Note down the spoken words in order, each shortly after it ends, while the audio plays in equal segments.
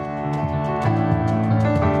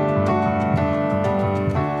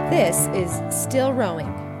This is Still Rowing,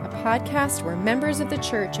 a podcast where members of the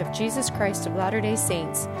Church of Jesus Christ of Latter-day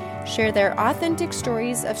Saints share their authentic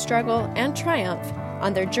stories of struggle and triumph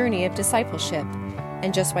on their journey of discipleship,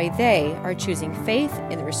 and just why they are choosing faith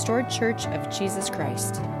in the restored Church of Jesus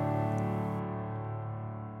Christ.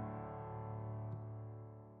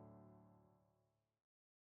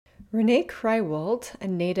 Renee Kraiwold, a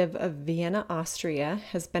native of Vienna, Austria,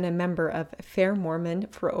 has been a member of Fair Mormon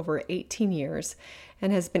for over 18 years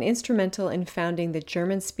and has been instrumental in founding the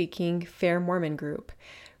German-speaking Fair Mormon group.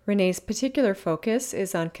 Renee's particular focus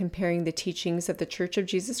is on comparing the teachings of the Church of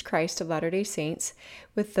Jesus Christ of Latter-day Saints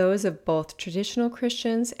with those of both traditional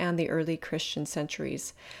Christians and the early Christian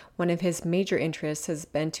centuries. One of his major interests has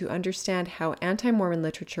been to understand how anti-Mormon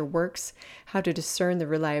literature works, how to discern the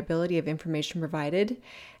reliability of information provided,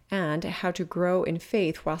 and how to grow in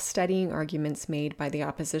faith while studying arguments made by the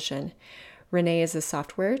opposition. Renee is a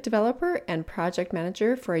software developer and project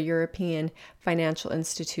manager for a European financial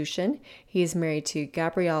institution. He is married to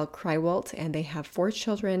Gabrielle Kraiwold, and they have 4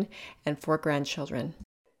 children and 4 grandchildren.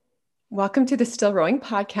 Welcome to the Still Rowing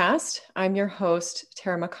podcast. I'm your host,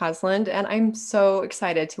 Tara McCausland, and I'm so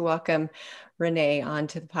excited to welcome Renee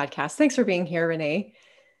onto the podcast. Thanks for being here, Renee.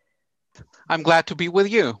 I'm glad to be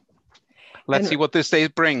with you. Let's see what this day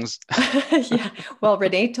brings. Yeah. Well,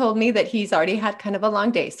 Renee told me that he's already had kind of a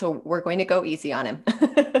long day, so we're going to go easy on him.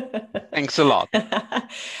 Thanks a lot.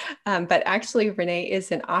 But actually, Renee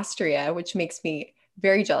is in Austria, which makes me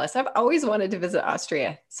very jealous. I've always wanted to visit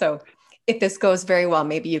Austria. So if this goes very well,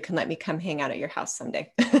 maybe you can let me come hang out at your house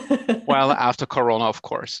someday. Well, after Corona, of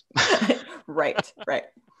course. Right.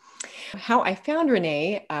 How I found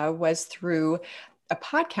Renee was through a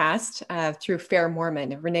podcast through Fair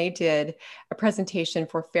Mormon. Renee did a presentation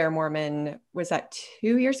for Fair Mormon. Was that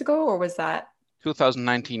 2 years ago or was that?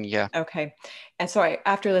 2019, yeah. Okay. And so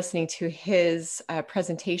after listening to his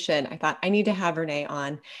presentation, I thought I need to have Renee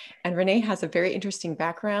on. And Renee has a very interesting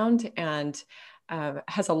background and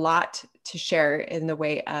has a lot to share in the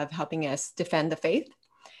way of helping us defend the faith.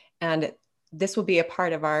 And this will be a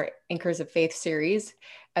part of our Anchors of Faith series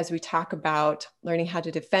as we talk about learning how to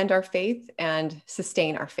defend our faith and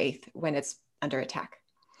sustain our faith when it's under attack.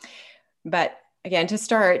 But again, to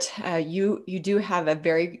start, you do have a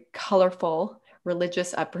very colorful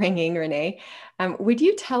religious upbringing, Renee. Would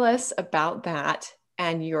you tell us about that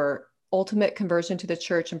and your ultimate conversion to the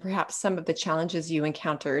church and perhaps some of the challenges you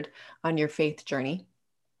encountered on your faith journey?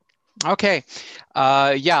 Okay.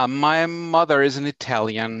 Yeah, my mother is an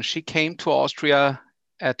Italian. She came to Austria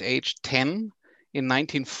at age 10 in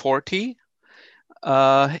 1940.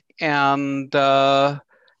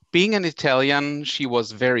 Being an Italian, she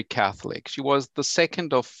was very Catholic. She was the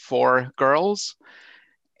second of 4 girls.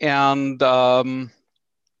 And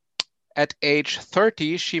at age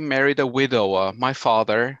 30, she married a widower, my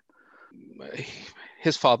father.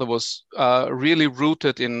 His father was really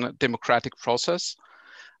rooted in democratic process.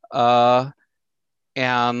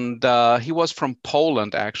 He was from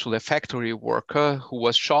Poland, actually, a factory worker who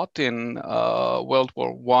was shot in World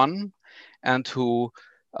War I and who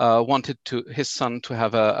wanted his son to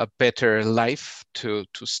have a better life, to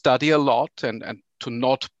study a lot and to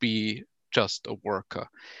not be just a worker.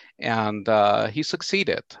 And he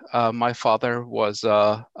succeeded. My father was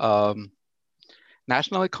a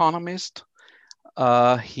national economist.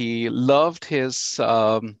 He loved his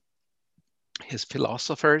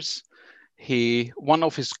philosophers. One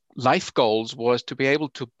of his life goals was to be able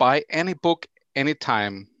to buy any book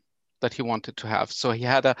anytime that he wanted to have. So he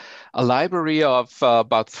had a library of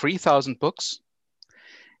about 3,000 books.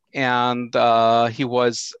 And he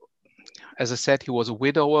was, as I said, he was a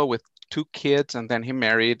widower with 2 kids, and then he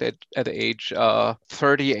married at age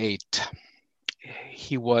 38.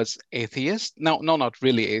 He was atheist. No, not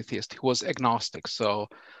really atheist. He was agnostic. So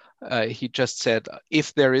he just said,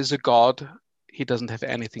 if there is a God, he doesn't have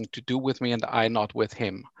anything to do with me and I not with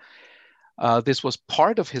him. This was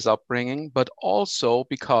part of his upbringing, but also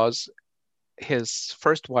because his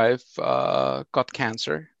first wife got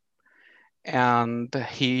cancer, and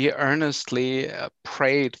he earnestly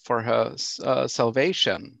prayed for her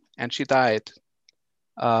salvation, and she died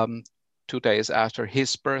 2 days after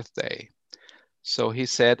his birthday. So he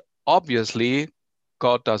said, obviously,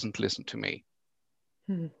 God doesn't listen to me.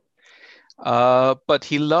 But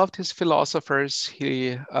he loved his philosophers.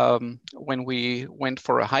 When we went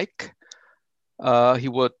for a hike, we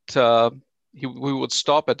would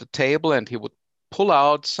stop at the table and he would pull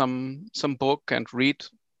out some book and read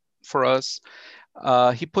for us.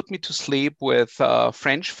 He put me to sleep with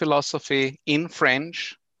French philosophy in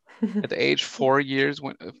French at age 4 years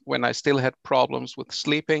when I still had problems with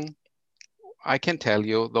sleeping. I can tell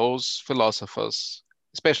you, those philosophers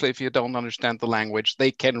especially if you don't understand the language,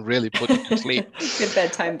 they can really put you to sleep. Good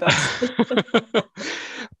bedtime books.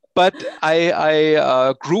 But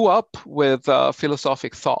I grew up with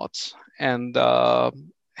philosophic thoughts and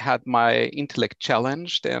had my intellect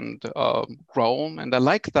challenged and grown, and I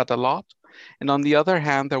liked that a lot. And on the other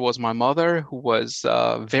hand, there was my mother, who was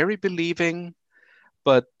very believing,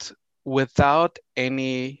 but without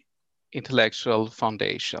any intellectual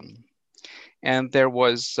foundation. And there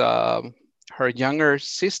was her younger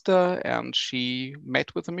sister, and she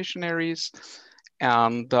met with the missionaries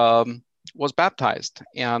and was baptized.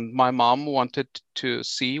 And my mom wanted to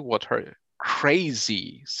see what her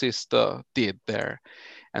crazy sister did there.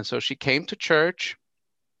 And so she came to church,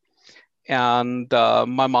 and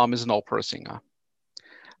my mom is an opera singer.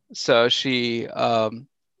 So she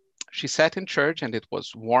sat in church, and it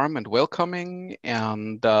was warm and welcoming,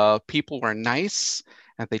 and people were nice,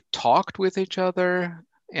 and they talked with each other,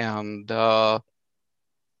 and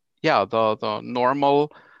yeah, the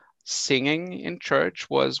normal singing in church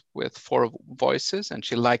was with four voices, and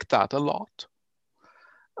she liked that a lot.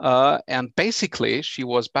 And basically, she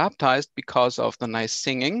was baptized because of the nice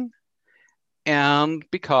singing and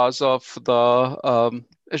because of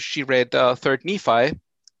she read Third Nephi,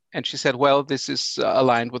 and she said, well, this is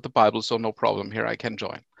aligned with the Bible, so no problem here, I can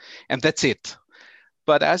join. And that's it.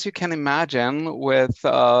 But as you can imagine, with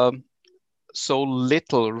so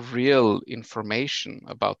little real information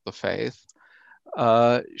about the faith,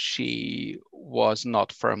 she was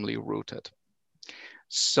not firmly rooted.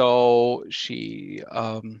 So she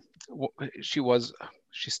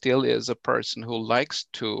still is a person who likes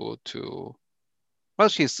to well,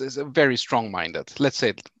 she's very strong-minded, let's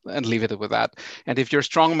say, and leave it with that. And if you're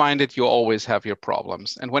strong-minded, you always have your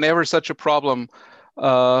problems. And whenever such a problem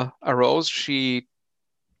arose, she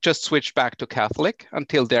just switched back to Catholic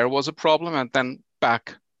until there was a problem, and then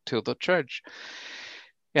back to the church.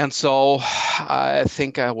 And so I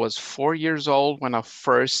think I was 4 years old when I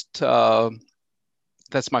first,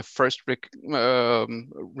 that's my first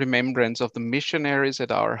remembrance of the missionaries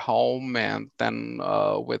at our home, and then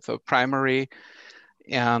with a primary.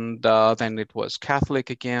 And then it was Catholic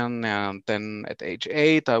again. And then at age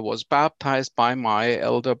 8, I was baptized by my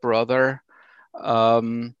elder brother. At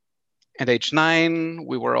age 9,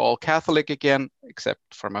 we were all Catholic again,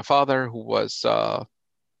 except for my father, who was,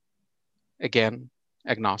 again,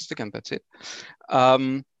 agnostic, and that's it.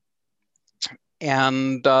 And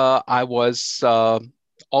I was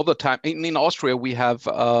all the time, in Austria, we have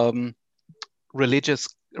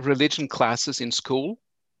religion classes in school.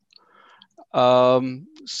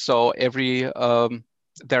 So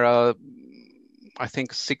there are, I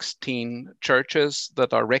think, 16 churches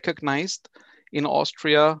that are recognized in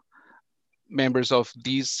Austria. Members of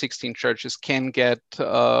these 16 churches can get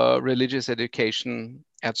religious education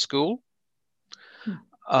at school.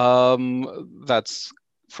 That's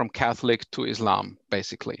from Catholic to Islam,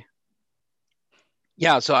 basically.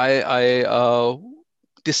 Yeah, so I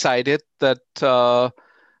decided that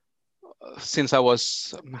since I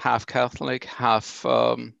was half Catholic, half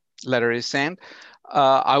Latter-day Saint,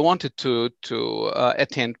 I wanted to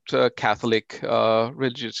attend Catholic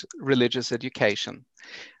religious education,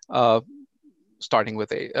 starting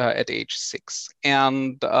with at age 6.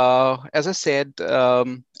 And as I said,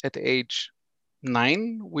 at age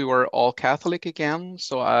 9, we were all Catholic again.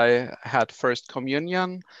 So I had First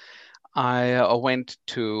Communion. I went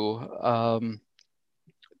to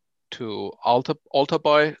altar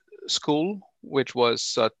boy school, which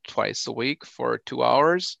was twice a week for 2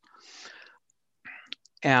 hours.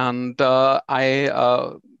 And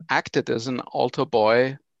I acted as an altar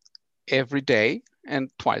boy every day and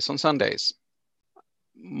twice on Sundays.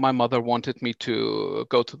 My mother wanted me to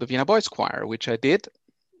go to the Vienna Boys Choir, which I did.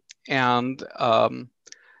 And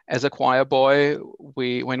as a choir boy,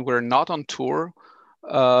 when we're not on tour,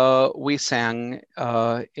 we sang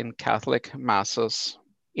in Catholic masses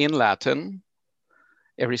in Latin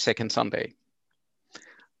every second Sunday.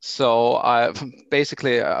 So I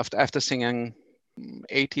basically, after singing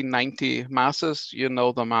 80, 90 masses, you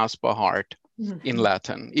know the mass by heart in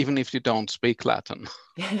Latin, even if you don't speak Latin.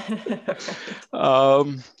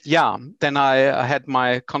 Yeah, then I had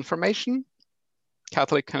my confirmation,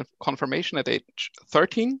 Catholic confirmation at age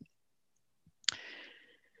 13.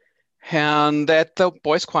 And at the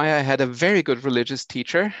boys' choir, I had a very good religious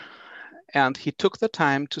teacher, and he took the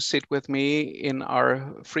time to sit with me in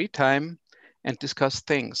our free time and discuss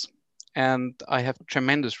things. And I have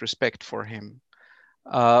tremendous respect for him.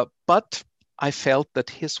 But I felt that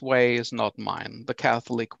his way is not mine. The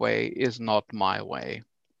Catholic way is not my way.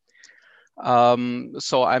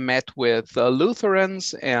 So I met with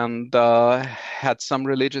Lutherans and had some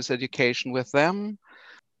religious education with them.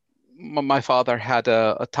 my father had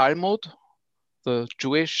a Talmud, the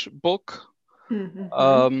Jewish book.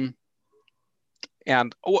 Mm-hmm.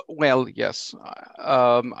 And well, yes,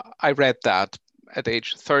 I read that at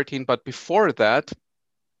age 13, but before that,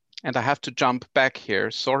 and I have to jump back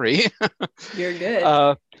here, sorry. You're good.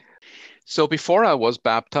 uh, so before I was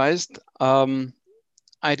baptized,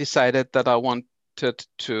 I decided that I wanted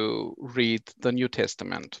to read the New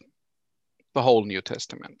Testament, the whole New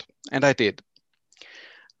Testament, and I did.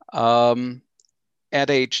 At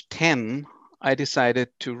age 10, I decided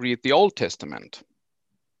to read the Old Testament,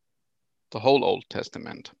 the whole Old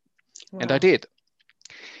Testament, and I Wow. did.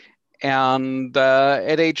 And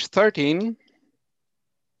at age 13,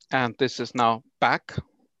 and this is now back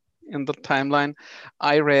in the timeline,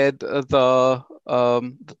 I read the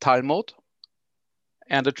Talmud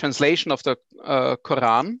and a translation of the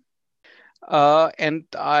Quran. And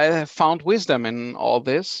I found wisdom in all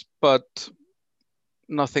this, but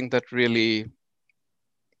nothing that really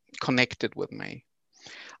connected with me.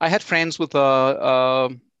 I had friends with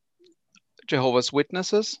Jehovah's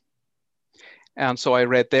Witnesses, and so I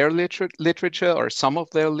read their literature or some of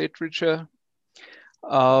their literature.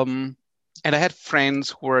 And I had friends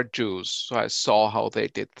who were Jews, so I saw how they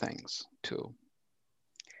did things too.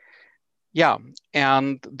 Yeah,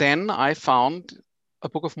 and then I found a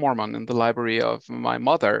Book of Mormon in the library of my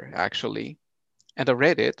mother, actually, and I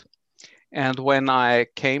read it. And when I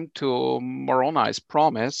came to Moroni's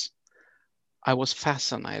Promise, I was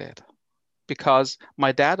fascinated because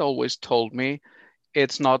my dad always told me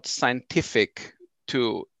it's not scientific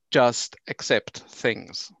to just accept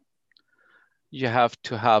things. You have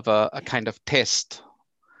to have a kind of test.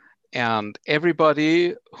 And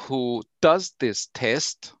everybody who does this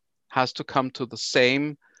test has to come to the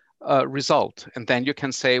same result. And then you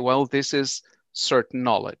can say, well, this is certain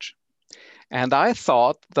knowledge. And I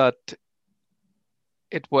thought that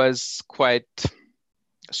it was quite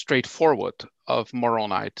straightforward of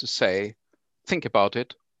Moroni to say, think about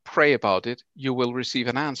it, pray about it, you will receive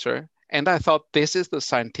an answer. And I thought this is the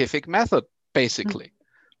scientific method, basically.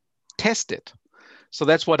 Test it. So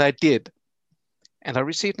that's what I did. And I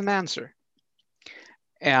received an answer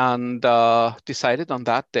and decided on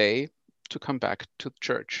that day to come back to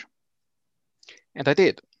church. And I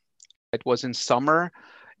did. It was in summer.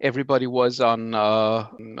 Everybody was on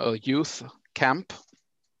a youth camp,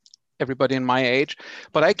 everybody in my age.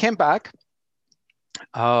 But I came back,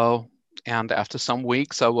 and after some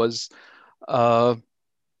weeks, I was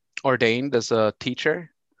ordained as a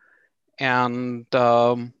teacher. And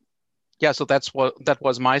yeah, so that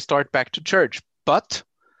was my start back to church. But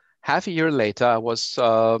half a year later, I was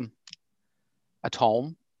at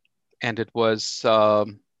home, and it was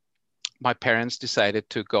my parents decided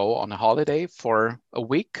to go on a holiday for a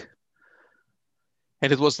week.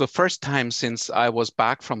 And it was the first time since I was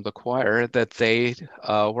back from the choir that they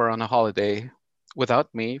were on a holiday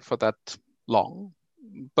without me for that long.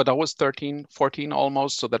 But I was 13, 14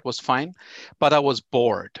 almost, so that was fine. But I was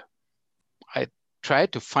bored. I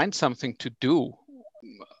tried to find something to do.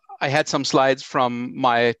 I had some slides from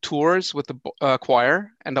my tours with the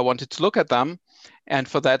choir, and I wanted to look at them. And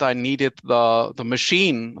for that, I needed the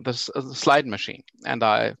machine, the slide machine. And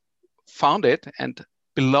I found it, and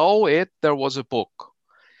below it, there was a book.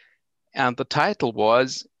 And the title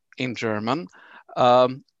was, in German,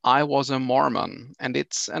 I Was a Mormon. And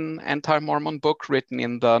it's an anti-Mormon book written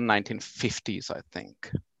in the 1950s, I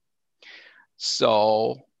think.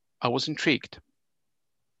 So I was intrigued.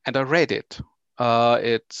 And I read it.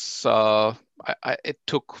 It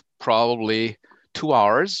took probably 2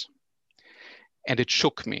 hours, and it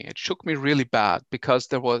shook me. It shook me really bad because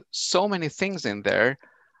there were so many things in there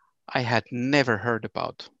I had never heard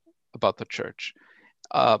about the church.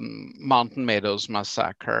 Mountain Meadows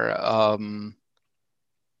massacre,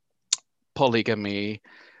 polygamy.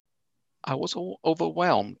 I was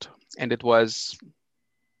overwhelmed, and it was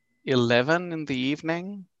 11 in the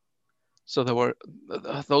evening. So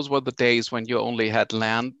those were the days when you only had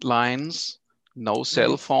landlines, no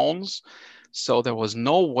cell Right. phones. So there was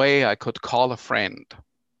no way I could call a friend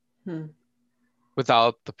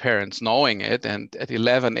without the parents knowing it. And at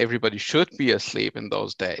 11, everybody should be asleep in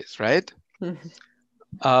those days, right?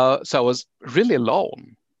 So I was really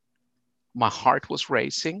alone. My heart was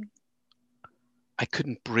racing. I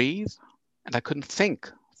couldn't breathe, and I couldn't think.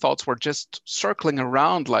 Thoughts were just circling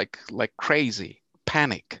around like crazy.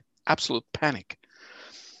 Panic, absolute panic.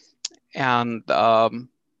 And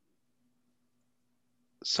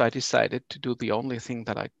so I decided to do the only thing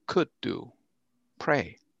that I could do,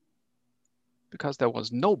 pray, because there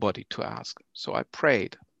was nobody to ask. So I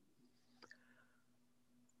prayed,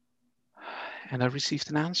 and I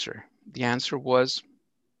received an answer. The answer was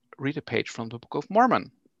read a page from the Book of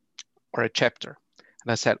Mormon or a chapter.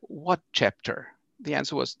 And I said, what chapter? The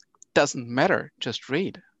answer was, doesn't matter, just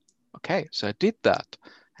read. Okay, so I did that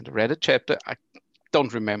and I read a chapter. I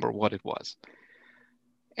don't remember what it was.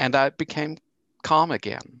 And I became calm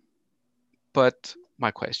again. But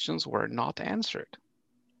my questions were not answered.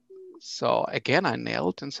 So again, I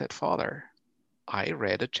knelt and said, Father, I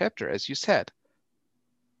read a chapter, as you said.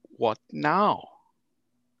 What now?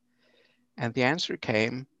 And the answer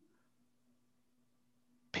came,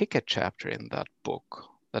 pick a chapter in that book,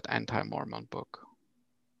 that anti-Mormon book,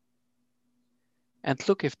 and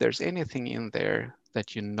look if there's anything in there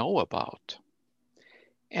that you know about.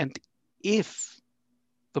 And if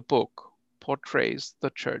the book portrays the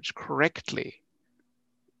church correctly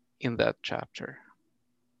in that chapter,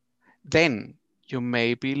 then you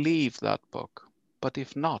may believe that book. But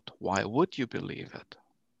if not, why would you believe it?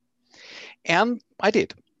 And I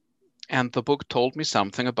did. And the book told me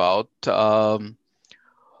something about the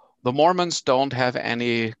Mormons don't have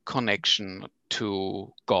any connection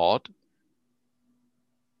to God.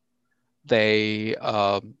 They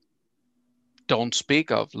don't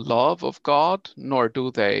speak of love of God, nor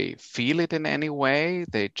do they feel it in any way.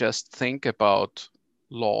 They just think about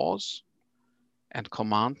laws and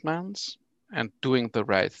commandments and doing the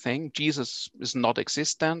right thing. Jesus is not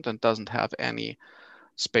existent and doesn't have any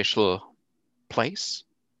special place.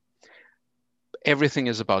 Everything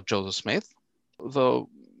is about Joseph Smith. The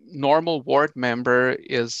normal ward member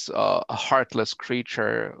is a heartless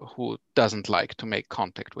creature who doesn't like to make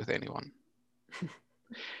contact with anyone.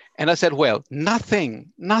 And I said, well,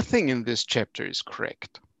 nothing in this chapter is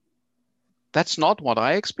correct. That's not what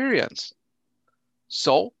I experience.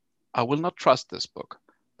 So I will not trust this book.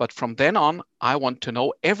 But from then on, I want to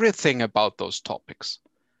know everything about those topics.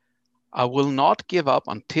 I will not give up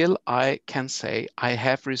until I can say I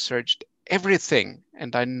have researched everything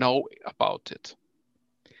and I know about it.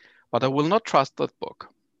 But I will not trust that book.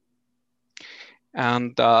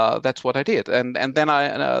 And that's what I did. And then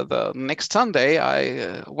the next Sunday,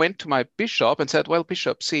 I went to my bishop and said, well,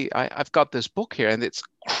 Bishop, see, I've got this book here and it's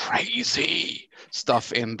crazy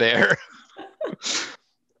stuff in there.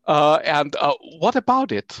 And what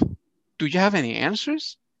about it? Do you have any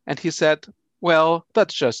answers? And he said, well,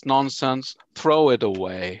 that's just nonsense. Throw it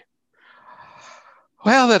away.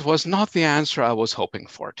 Well, that was not the answer I was hoping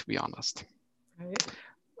for, to be honest.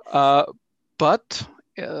 Right. But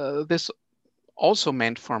this also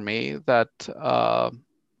meant for me that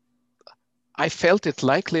I felt it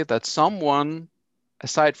likely that someone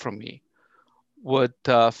aside from me would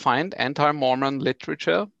find anti-Mormon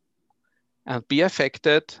literature and be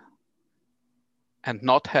affected and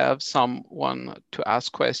not have someone to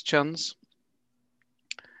ask questions,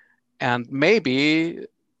 and maybe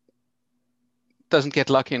doesn't get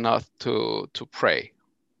lucky enough to pray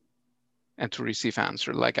and to receive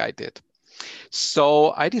answer like I did.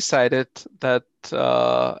 So I decided that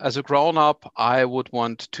as a grown-up, I would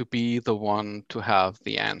want to be the one to have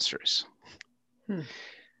the answers.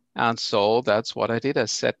 And so that's what I did. I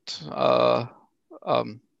set,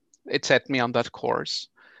 it set me on that course.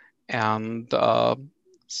 And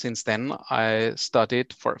since then, I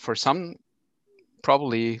studied for some,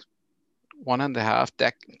 probably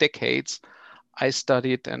 1.5 decades, I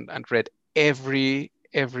studied and read every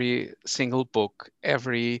single book,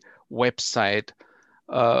 every website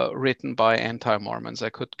written by anti-Mormons I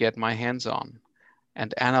could get my hands on,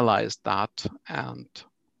 and analyzed that and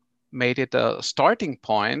made it a starting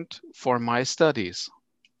point for my studies.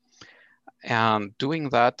 And doing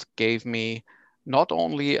that gave me not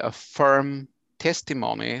only a firm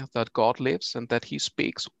testimony that God lives and that he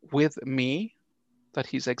speaks with me, that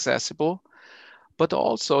he's accessible, but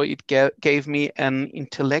also it gave me an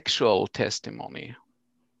intellectual testimony.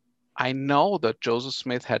 I know that Joseph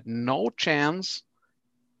Smith had no chance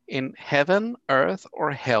in heaven, earth,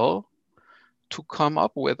 or hell to come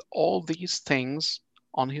up with all these things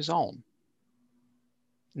on his own.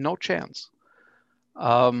 No chance.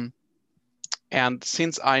 And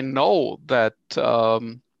since I know that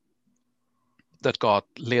that God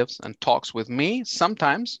lives and talks with me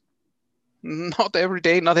sometimes, not every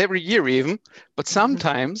day, not every year even, but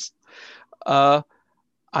sometimes, I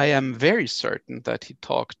am very certain that he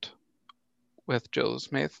talked with Joseph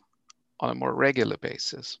Smith on a more regular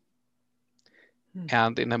basis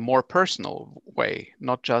and in a more personal way,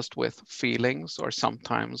 not just with feelings or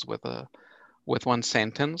sometimes with one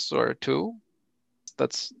sentence or two.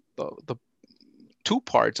 That's the 2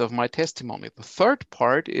 parts of my testimony. The third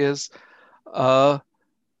part is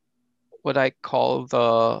what I call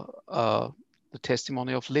the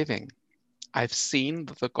testimony of living. I've seen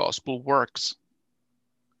that the gospel works.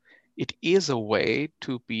 it is a way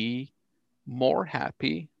to be more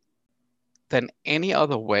happy than any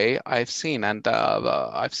other way I've seen, and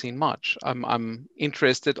I've seen much. I'm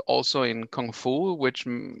interested also in Kung Fu, which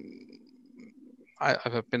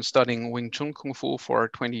I've been studying Wing Chun Kung Fu for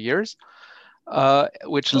 20 years,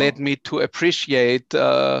 which led me to appreciate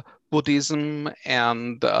Buddhism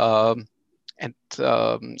and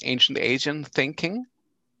ancient Asian thinking.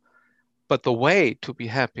 But the way to be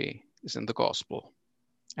happy is in the gospel,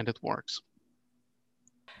 and it works.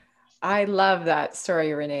 I love that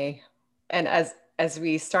story, Renee. And as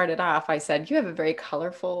we started off, I said you have a very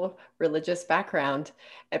colorful religious background,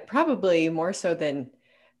 and probably more so than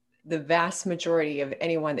the vast majority of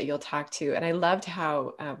anyone that you'll talk to. And I loved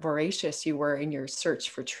how voracious you were in your search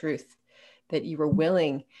for truth, that you were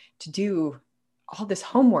willing to do all this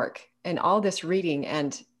homework and all this reading.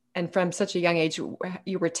 And from such a young age,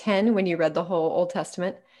 you were 10 when you read the whole Old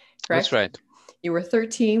Testament, That's correct? right. You were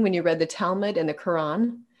 13 when you read the Talmud and the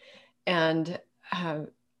Quran. And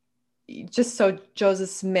just so Joseph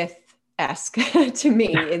Smith-esque to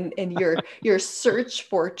me in your search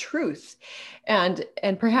for truth. And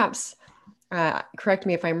perhaps, correct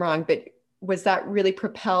me if I'm wrong, but was that really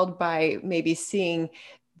propelled by maybe seeing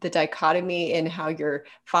the dichotomy in how your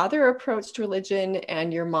father approached religion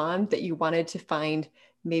and your mom, that you wanted to find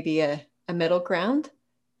maybe a middle ground?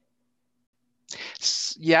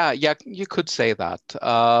 Yeah, you could say that.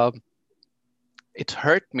 It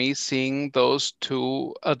hurt me seeing those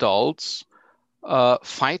two adults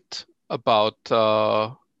fight about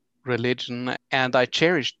religion, and I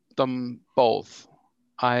cherished them both.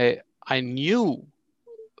 I knew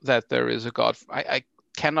that there is a God. I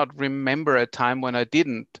cannot remember a time when I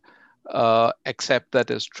didn't accept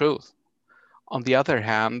that as truth. On the other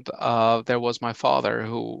hand, there was my father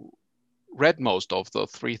who read most of the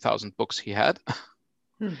 3,000 books he had.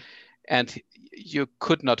 And you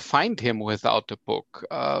could not find him without a book.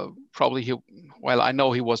 Probably I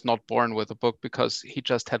know he was not born with a book because he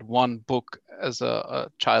just had one book as a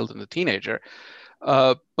child and a teenager.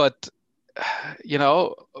 But, a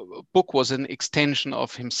book was an extension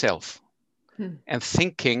of himself. And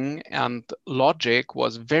thinking and logic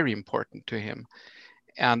was very important to him.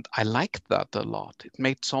 And I liked that a lot. It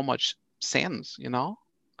made so much sense,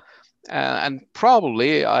 and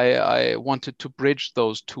probably I wanted to bridge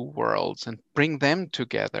those two worlds and bring them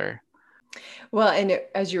together. Well, and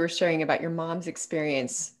as you were sharing about your mom's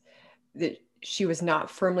experience, that she was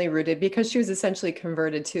not firmly rooted because she was essentially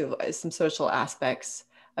converted to some social aspects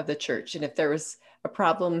of the church. And if there was a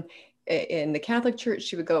problem in the Catholic Church,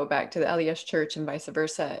 she would go back to the LDS Church and vice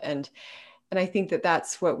versa. And I think that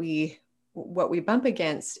that's what we bump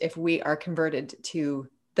against if we are converted to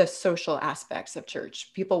the social aspects of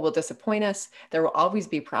church. People will disappoint us. There will always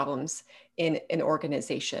be problems in an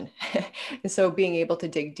organization. And so being able to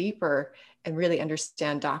dig deeper and really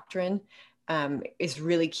understand doctrine is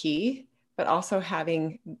really key, but also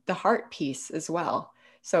having the heart piece as well.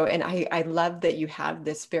 So, and I love that you have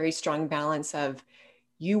this very strong balance of,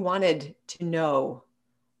 you wanted to know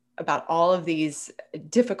about all of these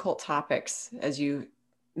difficult topics, as you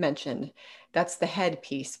mentioned. That's the head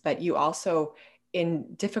piece, but you also,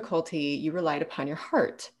 in difficulty, you relied upon your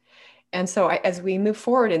heart. And so as we move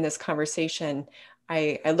forward in this conversation,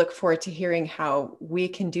 I look forward to hearing how we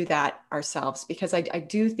can do that ourselves, because I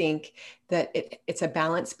do think that it's a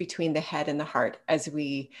balance between the head and the heart as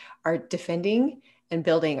we are defending and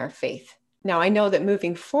building our faith. Now, I know that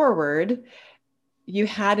moving forward, you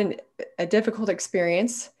had a difficult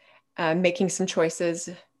experience making some choices,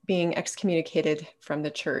 being excommunicated from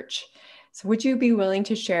the church. So would you be willing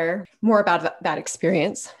to share more about that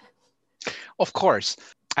experience? Of course.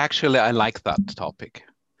 Actually, I like that topic.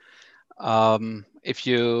 If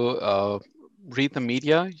you read the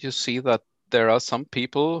media, you see that there are some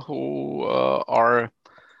people who are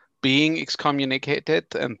being excommunicated,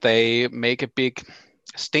 and they make a big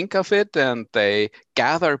stink of it, and they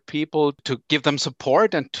gather people to give them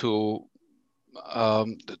support and to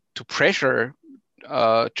pressure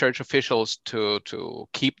church officials to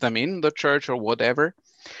keep them in the church or whatever.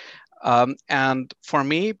 And for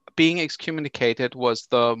me, being excommunicated was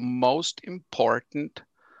the most important,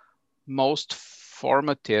 most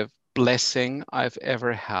formative blessing I've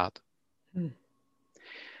ever had.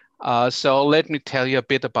 So let me tell you a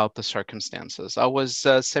bit about the circumstances. I was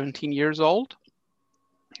 17 years old,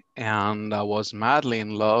 and I was madly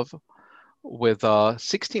in love with a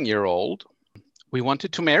 16-year-old. We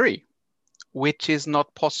wanted to marry, which is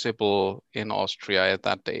not possible in Austria at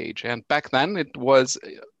that age. And back then it was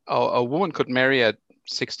a woman could marry at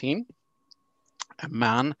 16. A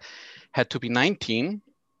man had to be 19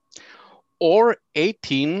 or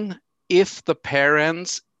 18 if the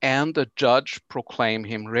parents and a judge proclaim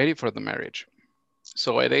him ready for the marriage.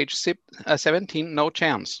 So at age 17, no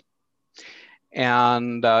chance.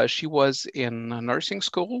 And she was in nursing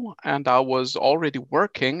school, and I was already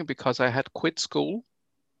working because I had quit school,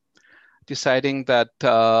 deciding that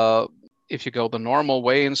if you go the normal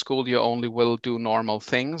way in school, you only will do normal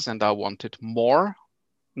things. And I wanted more,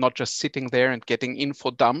 not just sitting there and getting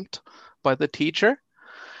info dumped by the teacher.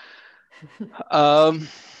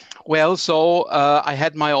 So I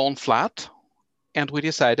had my own flat, and we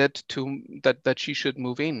decided that she should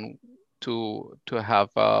move in to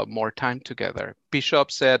have more time together.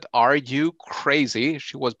 Bishop said, "Are you crazy?"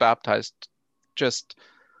 She was baptized just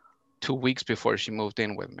 2 weeks before she moved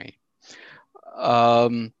in with me.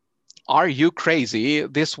 "Are you crazy?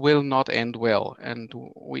 This will not end well." And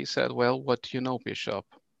we said, "Well, what do you know, Bishop?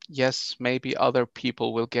 Yes, maybe other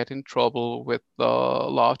people will get in trouble with the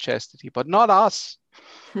law of chastity, but not us.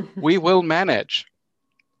 We will manage."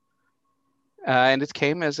 And it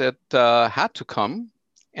came as it had to come.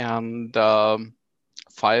 And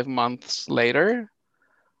 5 months later,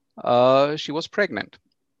 she was pregnant.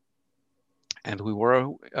 And we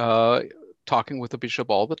were talking with the bishop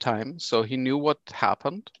all the time. So he knew what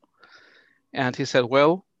happened. And he said,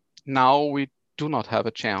 "Well, now we do not have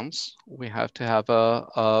a chance. We have to have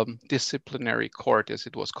a disciplinary court," as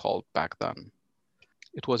it was called back then.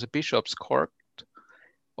 It was a bishop's court,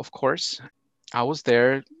 of course. I was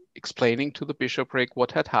there explaining to the bishopric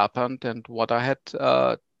what had happened and what I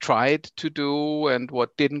had tried to do and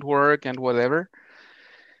what didn't work and whatever.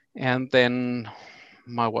 And then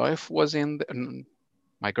my wife was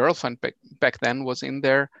my girlfriend back then was in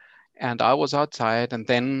there, and I was outside. And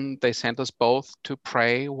then they sent us both to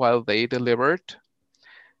pray while they delivered.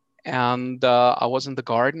 And I was in the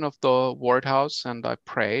garden of the ward house, and I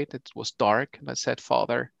prayed. It was dark, and I said,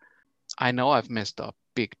 "Father, I know I've messed up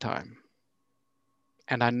big time.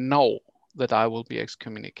 And I know that I will be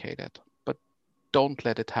excommunicated, but don't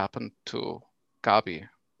let it happen to Gabi,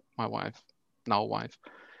 my wife,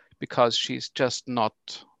 because she's just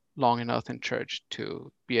not long enough in church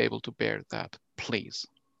to be able to bear that, please."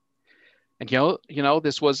 And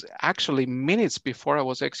this was actually minutes before I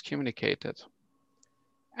was excommunicated.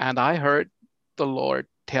 And I heard the Lord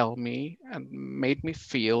tell me and made me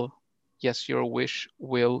feel, yes, your wish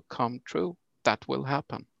will come true. That will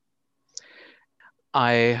happen.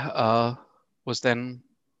 I was then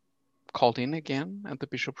called in again, and the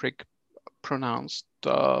bishopric pronounced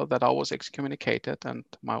that I was excommunicated and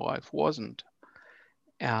my wife wasn't,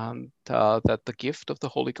 and that the gift of the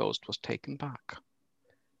Holy Ghost was taken back.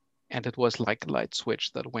 And it was like a light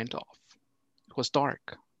switch that went off. It was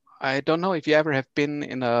dark. I don't know if you ever have been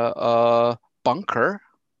in a bunker,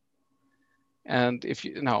 and if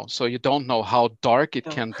you know, so you don't know how dark it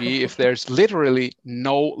can be if there's literally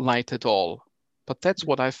no light at all. But that's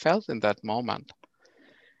what I felt in that moment.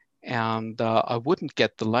 And I wouldn't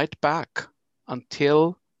get the light back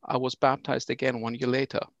until I was baptized again 1 year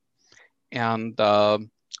later. And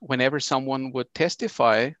whenever someone would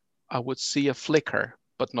testify, I would see a flicker,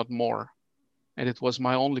 but not more. And it was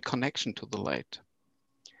my only connection to the light.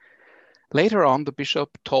 Later on, the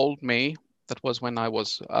bishop told me, that was when I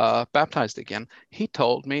was baptized again, he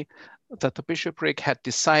told me that the bishopric had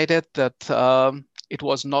decided that it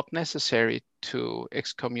was not necessary to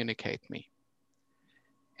excommunicate me.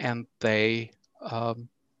 And they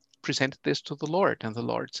presented this to the Lord, and the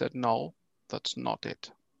Lord said, "No, that's not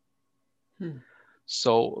it."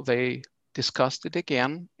 So they discussed it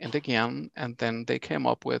again and again, and then they came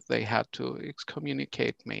up with they had to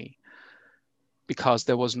excommunicate me because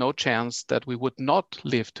there was no chance that we would not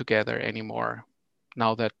live together anymore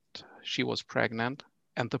now that she was pregnant,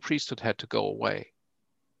 and the priesthood had to go away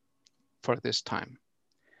for this time.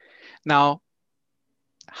 Now,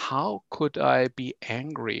 how could I be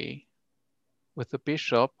angry with the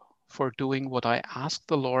bishop for doing what I asked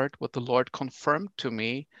the Lord, what the Lord confirmed to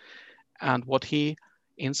me, and what he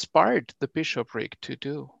inspired the bishopric to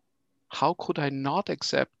do? How could I not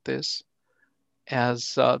accept this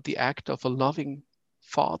as the act of a loving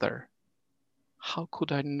father? How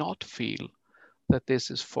could I not feel that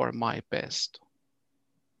this is for my best?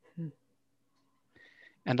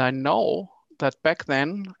 And I know that back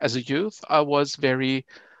then, as a youth, I was very,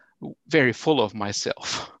 very full of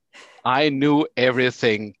myself. I knew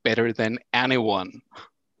everything better than anyone.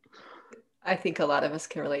 I think a lot of us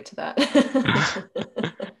can relate to that.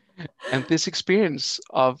 And this experience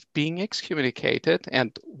of being excommunicated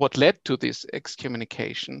and what led to this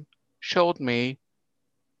excommunication showed me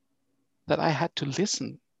that I had to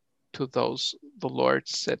listen to those the Lord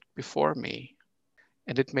set before me.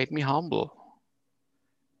 And it made me humble.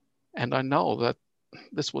 And I know that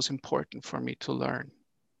this was important for me to learn.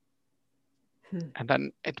 And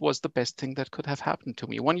then it was the best thing that could have happened to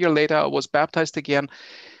me. 1 year later, I was baptized again.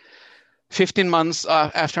 15 months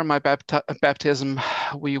after my baptism,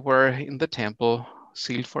 we were in the temple,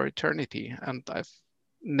 sealed for eternity. And I've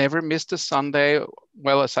never missed a Sunday.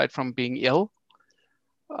 Well, aside from being ill,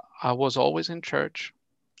 I was always in church.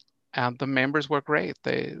 And the members were great.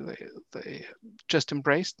 They just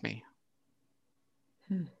embraced me.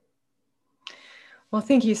 Well,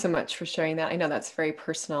 thank you so much for sharing that. I know that's very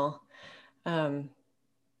personal.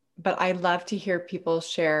 But I love to hear people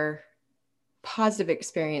share positive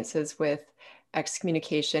experiences with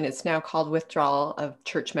excommunication. It's now called withdrawal of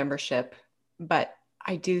church membership. But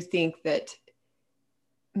I do think that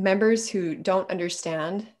members who don't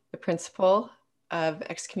understand the principle of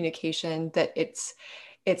excommunication, that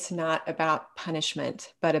it's not about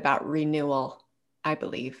punishment, but about renewal, I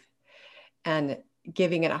believe, and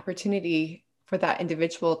giving an opportunity for that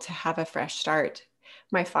individual to have a fresh start.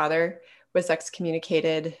 My father was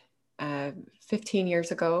excommunicated 15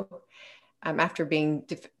 years ago after being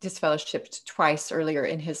disfellowshipped twice earlier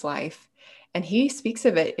in his life. And he speaks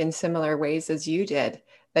of it in similar ways as you did,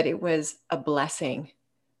 that it was a blessing,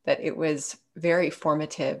 that it was very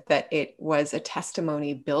formative, that it was a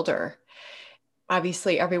testimony builder.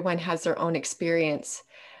 Obviously, everyone has their own experience,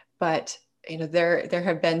 but there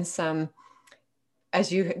have been some,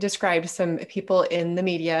 as you described, some people in the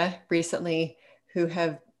media recently who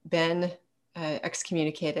have been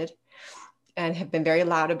excommunicated and have been very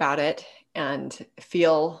loud about it and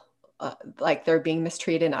feel like they're being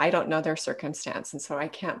mistreated. And I don't know their circumstance, and so I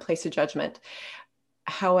can't place a judgment.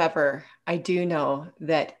 However, I do know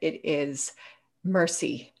that it is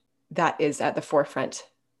mercy that is at the forefront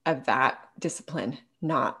of that discipline,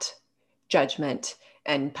 not judgment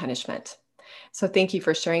and punishment. So thank you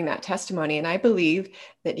for sharing that testimony. And I believe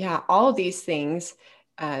that, yeah, all of these things,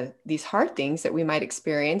 these hard things that we might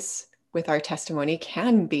experience with our testimony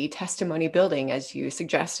can be testimony building, as you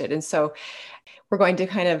suggested. And so we're going to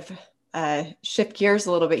kind of shift gears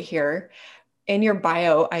a little bit here. In your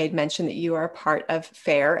bio, I had mentioned that you are a part of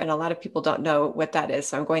FAIR, and a lot of people don't know what that is.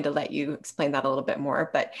 So I'm going to let you explain that a little bit more.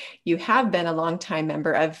 But you have been a longtime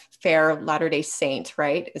member of FAIR Latter-day Saint,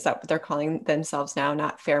 right? Is that what they're calling themselves now,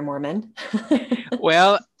 not FAIR Mormon?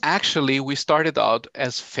 Well, actually, we started out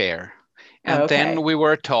as FAIR. And then we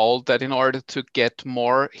were told that in order to get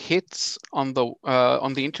more hits on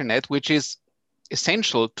the internet, which is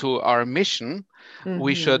essential to our mission,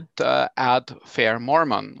 we should add FAIR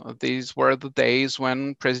Mormon. These were the days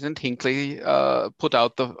when President Hinckley put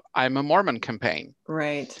out the I'm a Mormon campaign.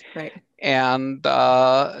 Right. And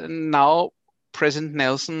now President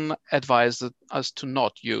Nelson advised us to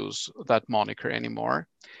not use that moniker anymore.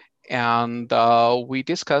 And we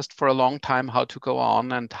discussed for a long time how to go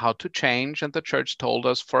on and how to change. And the church told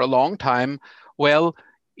us for a long time, well,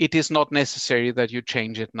 it is not necessary that you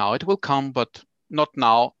change it now. It will come, but not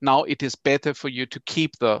now. Now it is better for you to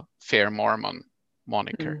keep the FAIR Mormon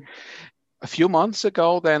moniker. A few months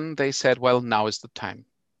ago, then they said, well, now is the time.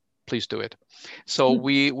 Please do it. So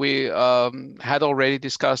we had already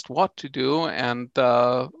discussed what to do. And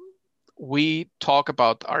we talk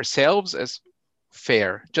about ourselves as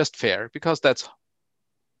FAIR, just FAIR, because that's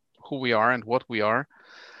who we are and what we are.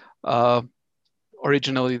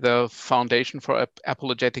 Originally the Foundation for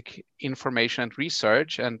Apologetic Information and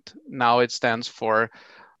Research, and now it stands for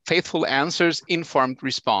Faithful Answers, Informed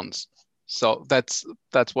Response. So that's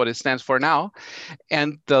what it stands for now.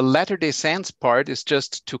 And the Latter-day Saints part is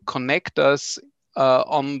just to connect us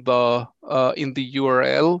in the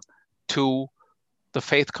URL to the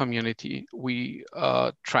faith community we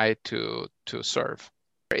try to serve.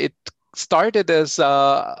 It started as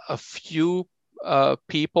a few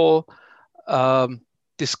people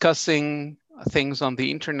discussing things on the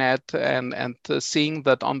internet and seeing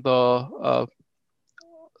that on the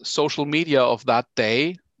social media of that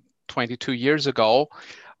day, 22 years ago,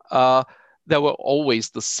 there were always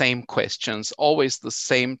the same questions, always the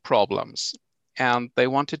same problems. And they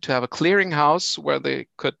wanted to have a clearinghouse where they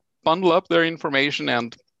could bundle up their information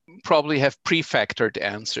and probably have pre-factored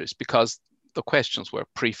answers, because the questions were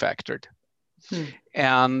pre-factored.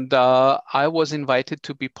 And I was invited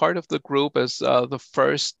to be part of the group as the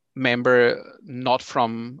first member not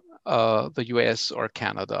from the US or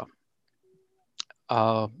Canada.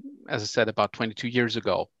 As I said, about 22 years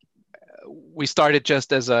ago. We started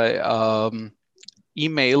just as a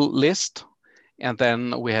email list, and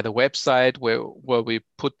then we had a website where we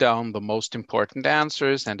put down the most important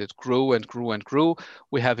answers, and it grew and grew and grew.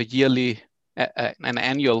 We have a yearly, an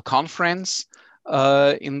annual conference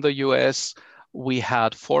in the US. We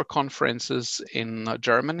had 4 conferences in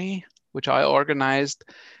Germany, which I organized.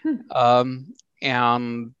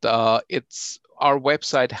 and our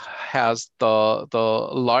website has the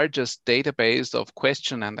largest database of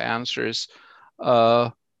question and answers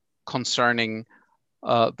concerning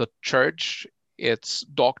the church, its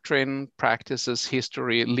doctrine, practices,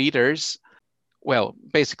 history, leaders. Well,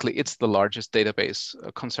 basically, it's the largest database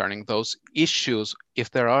concerning those issues, if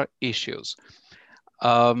there are issues.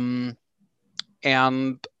 And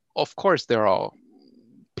of course, there are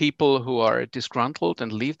people who are disgruntled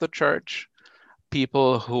and leave the church,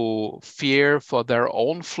 people who fear for their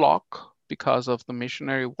own flock because of the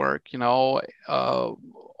missionary work, all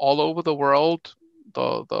over the world,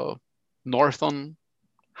 the northern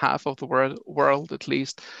half of the world at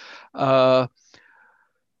least,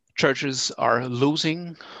 churches are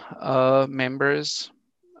losing members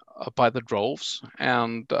by the droves,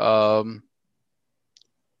 and the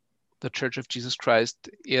Church of Jesus Christ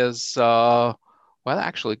is,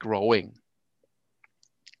 actually growing.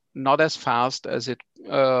 Not as fast as it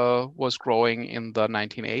was growing in the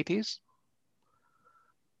 1980s,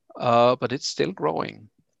 but it's still growing.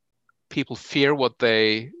 People fear what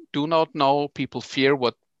they do not know. People fear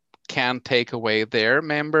what can take away their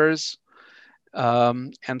members.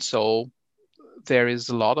 And so there is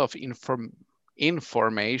a lot of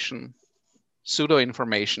information,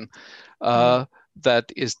 pseudo-information,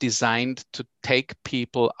 that is designed to take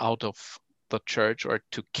people out of the church or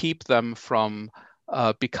to keep them from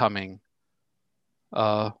becoming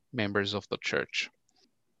members of the church.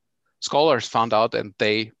 Scholars found out, and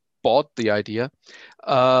they bought the idea,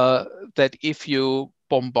 that if you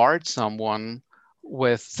bombard someone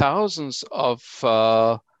with thousands of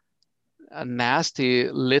nasty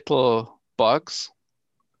little bugs,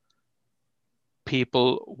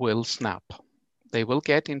 people will snap. They will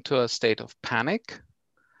get into a state of panic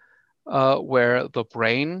where the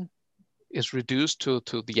brain is reduced to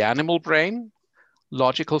the animal brain,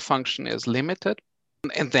 logical function is limited,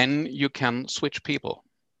 and then you can switch people.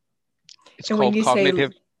 It's And called when you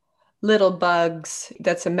cognitive. say little bugs,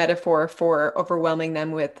 that's a metaphor for overwhelming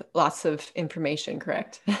them with lots of information,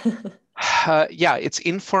 correct? Yeah, it's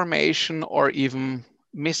information or even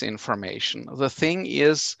misinformation. The thing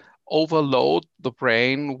is, overload the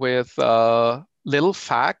brain with little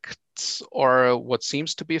facts or what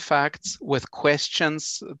seems to be facts with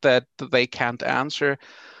questions that they can't answer.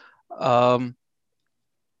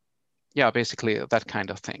 Yeah, basically that kind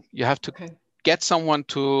of thing. You have to get someone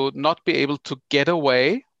to not be able to get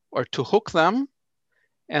away or to hook them,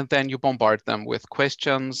 and then you bombard them with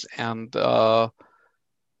questions and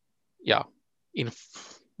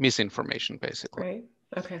misinformation, basically. Right.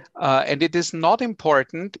 Okay. And it is not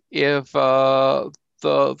important if the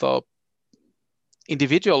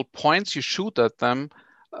individual points you shoot at them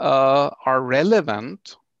are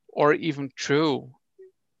relevant or even true.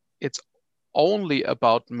 It's only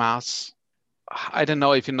about mass. I don't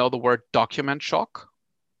know if you know the word document shock.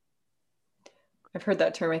 I've heard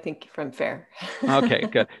that term, I think, from FAIR. Okay,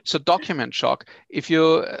 good. So document shock, if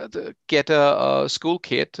you get a school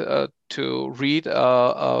kid to read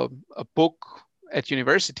a book at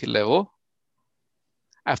university level,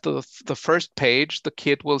 after the first page, the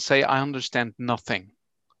kid will say, I understand nothing.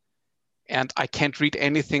 And I can't read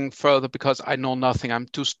anything further because I know nothing. I'm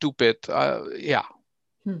too stupid. And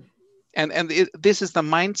this is the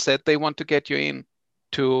mindset they want to get you in,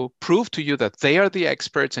 to prove to you that they are the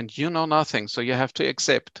experts and you know nothing. So you have to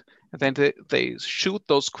accept. And then they shoot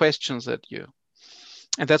those questions at you.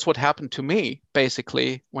 And that's what happened to me,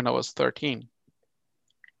 basically, when I was 13.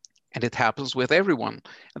 And it happens with everyone.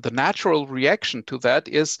 And the natural reaction to that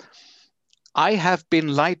is, I have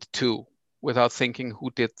been lied to, without thinking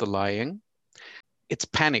who did the lying. It's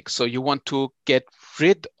panic. So you want to get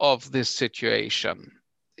rid of this situation.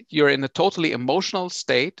 You're in a totally emotional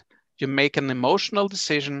state. You make an emotional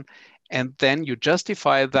decision, and then you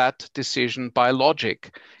justify that decision by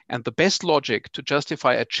logic. And the best logic to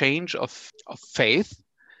justify a change of faith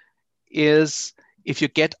is if you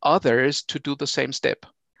get others to do the same step.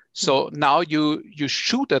 So now you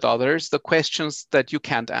shoot at others the questions that you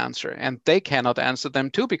can't answer, and they cannot answer them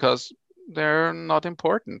too because they're not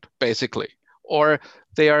important, basically, or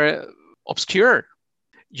they are obscure.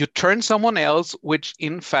 You turn someone else, which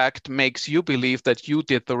in fact makes you believe that you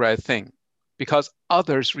did the right thing because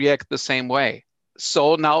others react the same way.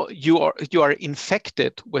 So now you are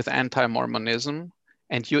infected with anti-Mormonism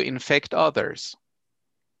and you infect others.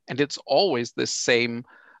 And it's always the same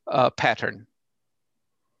pattern.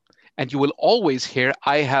 And you will always hear,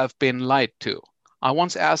 I have been lied to. I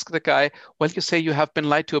once asked the guy, well, you say you have been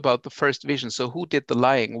lied to about the first vision. So who did the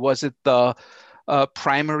lying? Was it the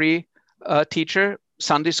primary teacher,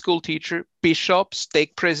 Sunday school teacher, bishop,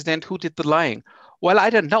 stake president? Who did the lying? Well, I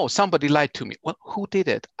don't know. Somebody lied to me. Well, who did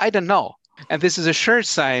it? I don't know. And this is a sure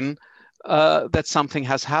sign that something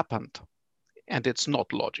has happened, and it's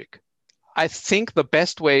not logic. I think the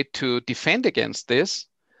best way to defend against this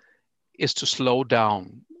is to slow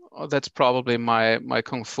down. That's probably my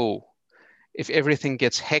kung fu. If everything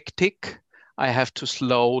gets hectic, I have to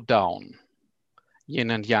slow down.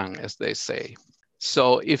 Yin and yang, as they say.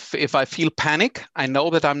 So if I feel panic, I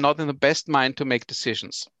know that I'm not in the best mind to make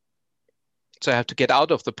decisions. So I have to get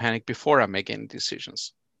out of the panic before I make any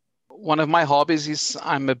decisions. One of my hobbies is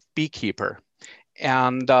I'm a beekeeper.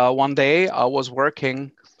 And one day I was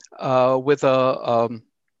working with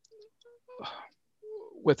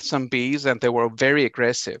some bees, and they were very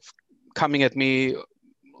aggressive, coming at me,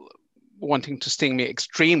 wanting to sting me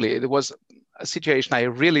extremely. It was a situation I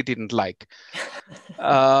really didn't like.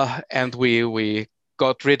 And we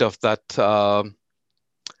got rid of that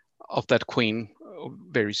queen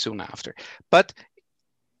very soon after. But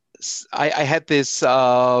I had this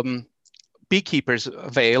beekeeper's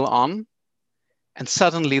veil on, and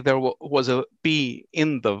suddenly there was a bee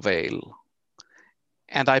in the veil,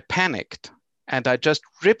 and I panicked, and I just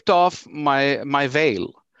ripped off my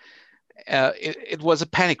veil. It was a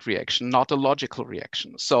panic reaction, not a logical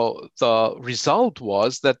reaction. So the result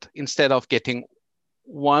was that instead of getting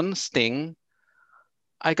one sting,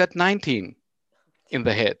 I got 19 in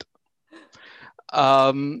the head.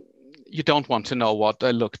 You don't want to know what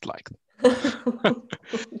I looked like.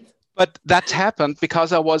 But that happened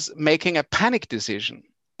because I was making a panic decision.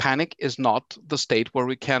 Panic is not the state where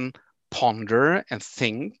we can ponder and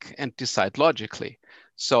think and decide logically.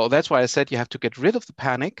 So that's why I said you have to get rid of the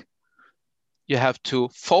panic. You have to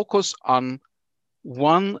focus on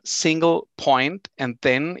one single point, and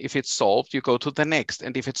then if it's solved, you go to the next.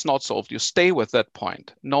 And if it's not solved, you stay with that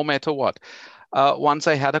point, no matter what. Once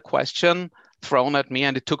I had a question thrown at me,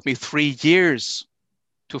 and it took me 3 years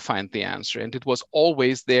to find the answer. And it was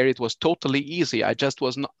always there. It was totally easy. I just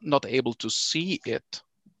was not able to see it.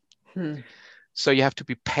 So you have to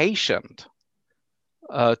be patient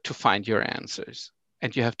to find your answers.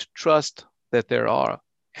 And you have to trust that there are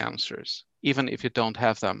answers, even if you don't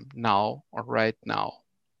have them now or right now.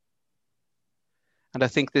 And I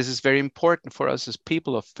think this is very important for us as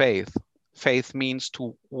people of faith. Faith means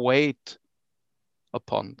to wait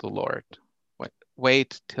upon the Lord.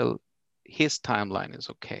 Wait till his timeline is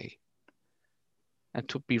okay, and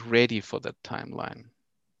to be ready for that timeline.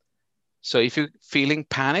 So if you're feeling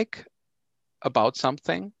panic about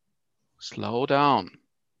something, slow down,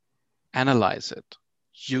 analyze it,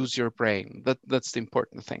 use your brain. That's the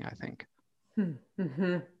important thing, I think.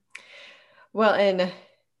 Mm-hmm. Well, and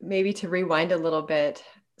maybe to rewind a little bit.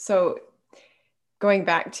 So going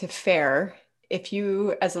back to FAIR, if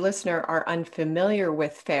you as a listener are unfamiliar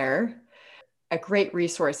with FAIR, a great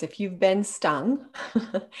resource if you've been stung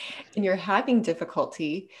and you're having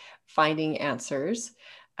difficulty finding answers.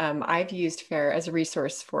 I've used FAIR as a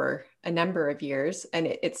resource for a number of years, and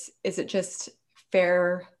is it just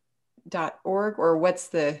fair.org, or what's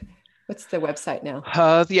the website now?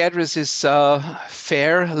 The address is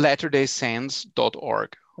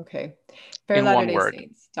fairlatterdaysaints.org. Okay,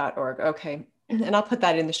 fairlatterdaysaints.org. Okay, and I'll put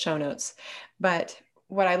that in the show notes. But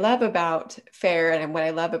what I love about FAIR, and what I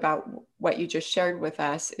love about what you just shared with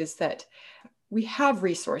us, is that we have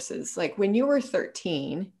resources. Like when you were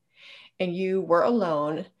 13 and you were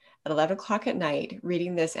alone at 11 o'clock at night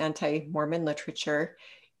reading this anti-Mormon literature,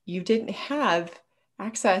 you didn't have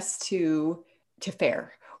access to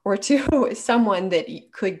FAIR or to someone that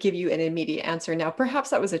could give you an immediate answer. Now, perhaps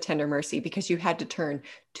that was a tender mercy because you had to turn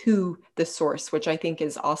to the source, which I think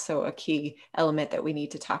is also a key element that we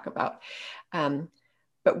need to talk about.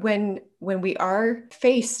 But when we are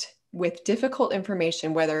faced with difficult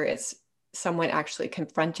information, whether it's someone actually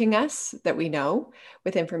confronting us that we know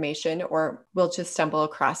with information, or we'll just stumble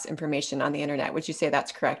across information on the internet. Would you say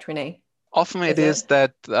that's correct, Renee? Often it is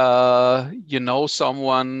that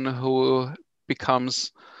someone who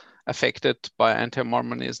becomes affected by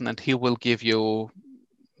anti-Mormonism, and he will give you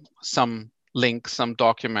some link, some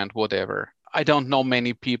document, whatever. I don't know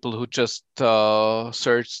many people who just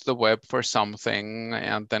searched the web for something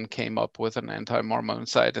and then came up with an anti-Mormon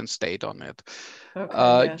site and stayed on it.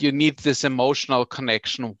 Okay, you need this emotional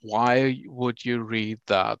connection. Why would you read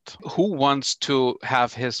that? Who wants to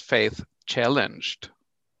have his faith challenged?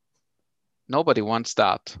 Nobody wants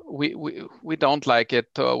that. We don't like it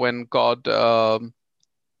when God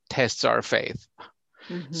tests our faith.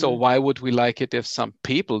 Mm-hmm. So why would we like it if some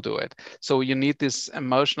people do it? So you need this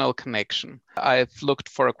emotional connection. I've looked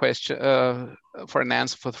for a question, for an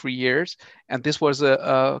answer for 3 years, and this was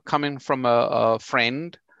coming from a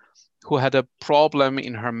friend who had a problem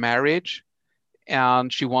in her marriage,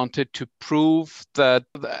 and she wanted to prove that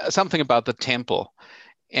something about the temple.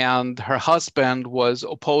 And her husband was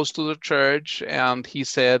opposed to the church, and he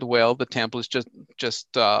said, well, the temple is just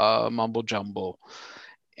mumbo jumbo.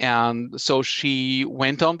 And so she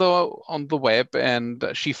went on the web, and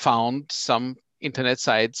she found some internet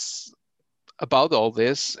sites about all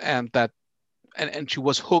this, and she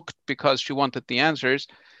was hooked because she wanted the answers.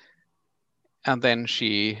 And then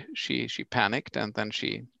she panicked, and then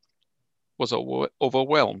she was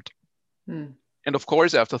overwhelmed. And of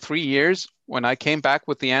course, after 3 years, when I came back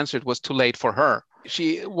with the answer, it was too late for her.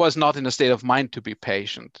 She was not in a state of mind to be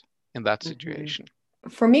patient in that situation.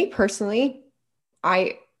 For me personally,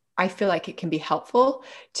 I feel like it can be helpful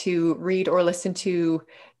to read or listen to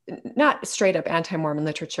not straight up anti-Mormon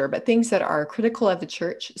literature, but things that are critical of the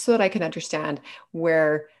church, so that I can understand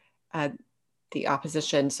where the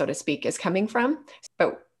opposition, so to speak, is coming from.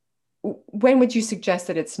 But when would you suggest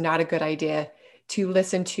that it's not a good idea to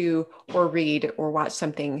listen to or read or watch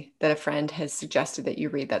something that a friend has suggested that you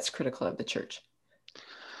read that's critical of the church?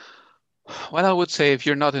 Well, I would say if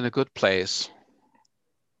you're not in a good place,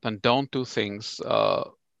 then don't do things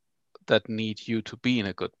that need you to be in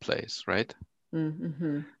a good place, right?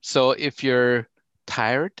 Mm-hmm. So if you're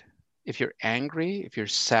tired, if you're angry, if you're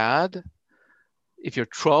sad, if you're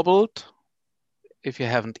troubled, if you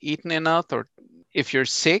haven't eaten enough, or if you're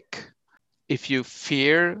sick, if you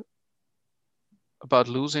fear about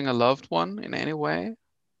losing a loved one in any way,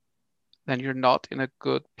 then you're not in a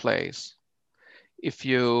good place. If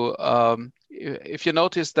you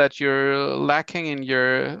notice that you're lacking in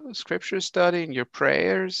your scripture study, in your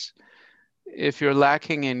prayers, if you're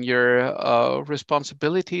lacking in your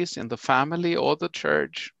responsibilities in the family or the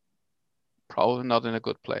church, probably not in a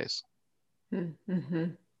good place.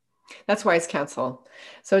 Mm-hmm. That's wise counsel.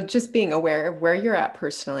 So just being aware of where you're at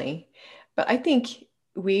personally. But I think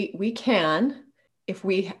we can, if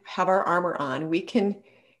we have our armor on, we can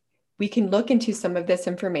look into some of this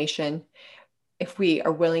information if we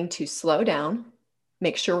are willing to slow down,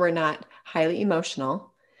 make sure we're not highly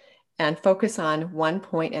emotional, and focus on one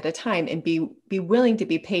point at a time, and be willing to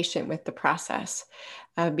be patient with the process.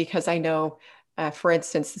 Because I know, for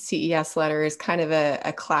instance, the CES letter is kind of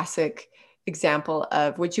a classic example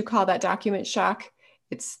of, would you call that document shock?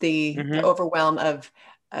 It's the overwhelm of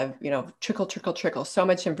trickle, trickle, trickle, so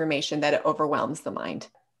much information that it overwhelms the mind.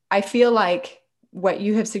 I feel like what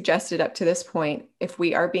you have suggested up to this point, if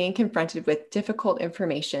we are being confronted with difficult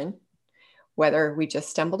information, whether we just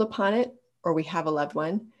stumbled upon it or we have a loved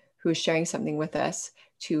one who is sharing something with us,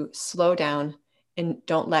 to slow down and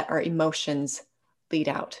don't let our emotions lead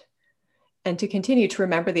out, and to continue to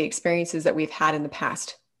remember the experiences that we've had in the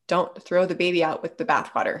past. Don't throw the baby out with the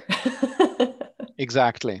bathwater.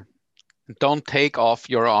 Exactly. Don't take off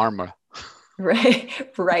your armor.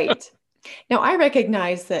 Right. Now, I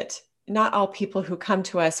recognize that not all people who come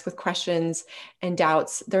to us with questions and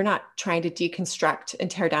doubts, they're not trying to deconstruct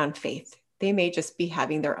and tear down faith. They may just be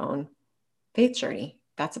having their own faith journey.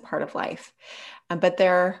 That's a part of life. But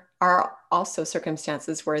there are also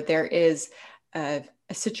circumstances where there is a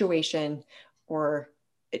situation or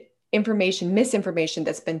misinformation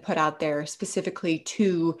that's been put out there specifically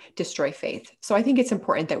to destroy faith. So I think it's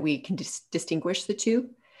important that we can distinguish the two,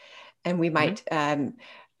 and we might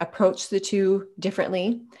approach the two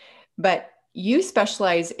differently. But you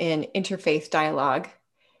specialize in interfaith dialogue,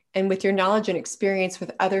 and with your knowledge and experience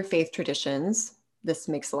with other faith traditions, this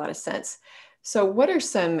makes a lot of sense. So what are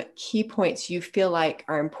some key points you feel like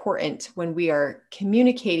are important when we are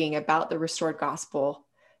communicating about the restored gospel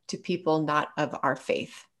to people not of our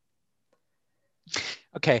faith?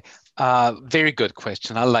 Okay, very good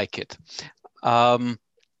question. I like it.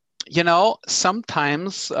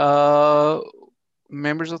 Sometimes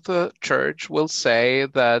members of the church will say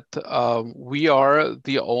that we are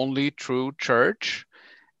the only true church.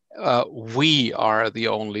 We are the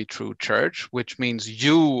only true church, which means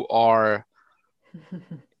you are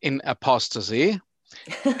in apostasy.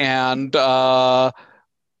 And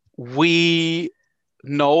we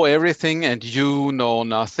know everything and you know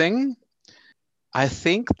nothing. I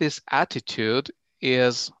think this attitude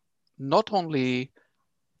is not only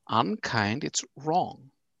unkind, it's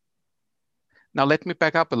wrong. Now, let me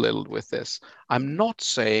back up a little with this. I'm not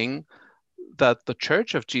saying that the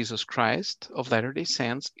Church of Jesus Christ of Latter-day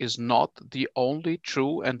Saints is not the only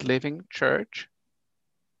true and living church.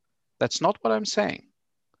 That's not what I'm saying.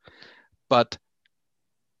 But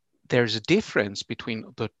there's a difference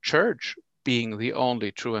between the church being the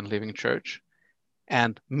only true and living church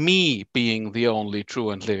and me being the only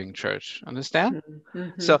true and living church. Understand?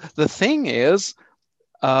 Mm-hmm. So the thing is,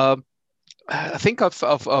 I think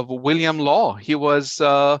of William Law. He was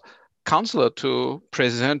counselor to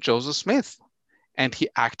President Joseph Smith, and he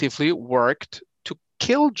actively worked to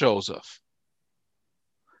kill Joseph.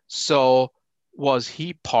 So was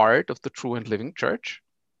he part of the true and living church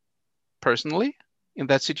personally in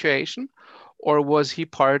that situation, or was he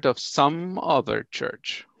part of some other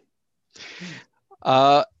church?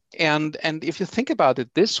 And if you think about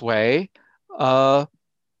it this way,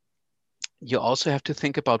 you also have to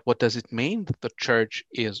think about what does it mean that the church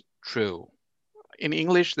is true. In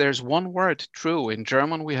English, there's one word, true. In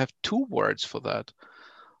German, we have two words for that.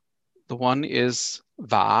 The one is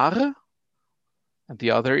wahr, and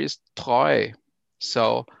the other is treu.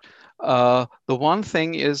 So the one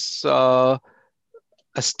thing is a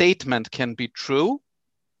statement can be true,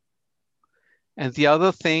 and the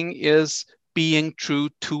other thing is being true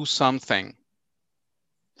to something.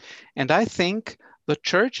 And I think the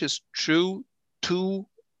church is true to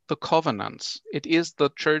the covenants. It is the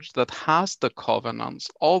church that has the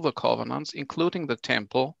covenants, all the covenants, including the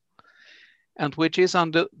temple, and which is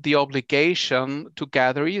under the obligation to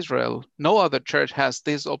gather Israel. No other church has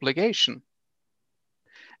this obligation.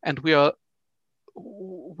 And we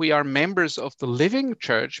are members of the living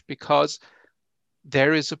church because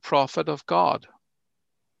there is a prophet of God.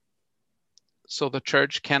 So the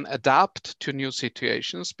church can adapt to new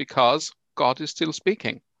situations because God is still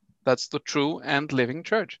speaking. That's the true and living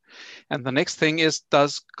church. And the next thing is,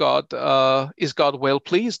 is God well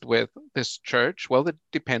pleased with this church? Well, it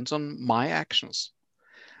depends on my actions.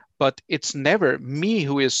 But it's never me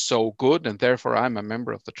who is so good and therefore I'm a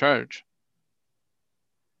member of the church.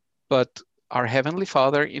 But our Heavenly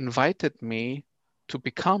Father invited me to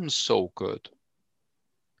become so good.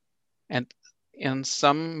 And in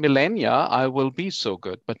some millennia, I will be so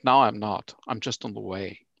good, but now I'm not. I'm just on the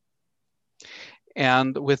way.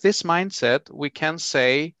 And with this mindset, we can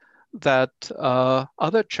say that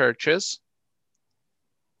other churches,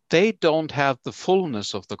 they don't have the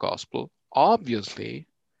fullness of the gospel, obviously,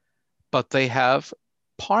 but they have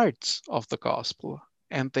parts of the gospel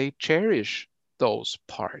and they cherish those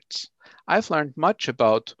parts. I've learned much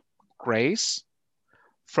about grace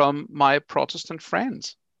from my Protestant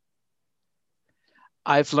friends.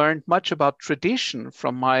 I've learned much about tradition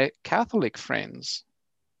from my Catholic friends.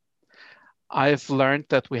 I've learned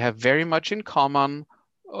that we have very much in common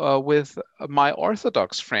with my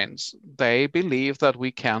Orthodox friends. They believe that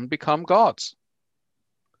we can become gods.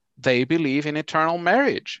 They believe in eternal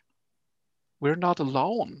marriage. We're not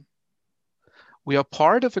alone. We are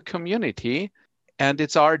part of a community, and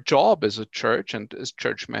it's our job as a church and as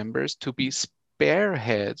church members to be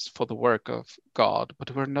spearheads for the work of God,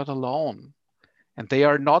 but we're not alone. And they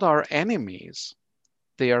are not our enemies.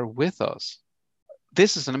 They are with us.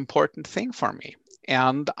 This is an important thing for me.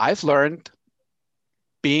 And I've learned,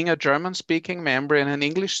 being a German-speaking member in an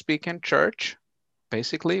English-speaking church,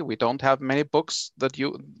 basically, we don't have many books that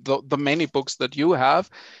the many books that you have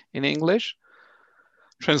in English.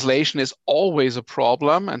 Translation is always a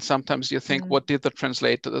problem. And sometimes you think, what did the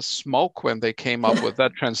translators smoke when they came up with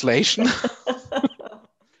that translation?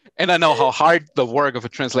 And I know how hard the work of a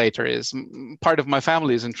translator is. Part of my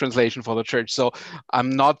family is in translation for the church, so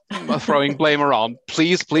I'm not throwing blame around.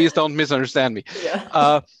 Please don't misunderstand me.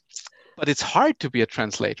 Yeah. But it's hard to be a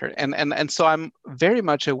translator. And so I'm very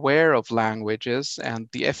much aware of languages and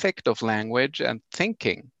the effect of language and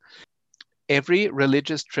thinking. Every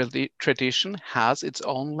religious tradition has its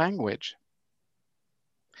own language.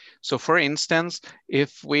 So for instance,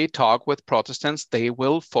 if we talk with Protestants, they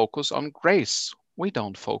will focus on grace. We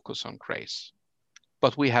don't focus on grace,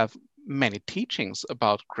 but we have many teachings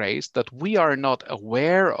about grace that we are not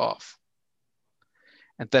aware of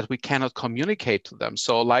and that we cannot communicate to them.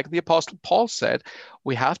 So like the Apostle Paul said,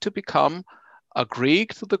 we have to become a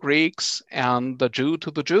Greek to the Greeks and the Jew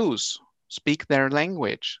to the Jews, speak their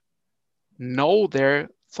language, know their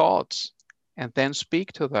thoughts, and then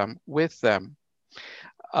speak to them, with them,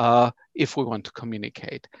 if we want to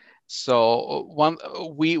communicate. So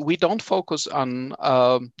we don't focus on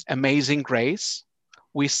amazing grace.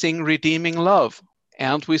 We sing redeeming love,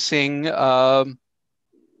 and we sing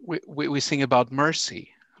we sing about mercy.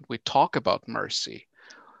 We talk about mercy,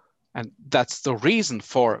 and that's the reason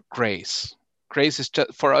for grace. Grace is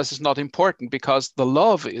just, for us, is not important because the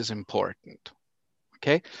love is important.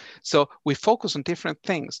 Okay, so we focus on different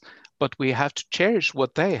things, but we have to cherish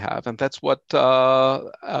what they have, and that's what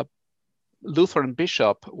Lutheran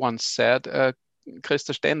bishop once said,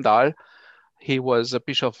 Christer Stendahl. He was a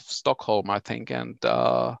bishop of Stockholm, I think, and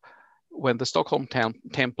when the Stockholm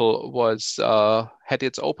temple was had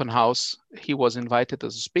its open house, he was invited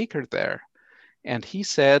as a speaker there, and he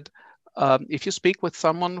said, if you speak with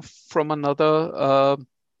someone from another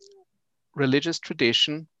religious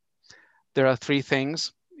tradition, there are three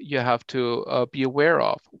things you have to be aware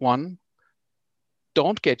of. One,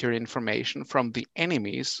 don't get your information from the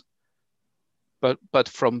enemies, but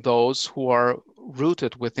from those who are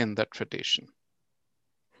rooted within that tradition.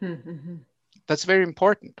 That's very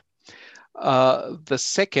important. The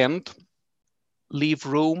second, leave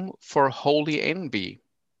room for holy envy.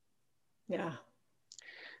 Yeah.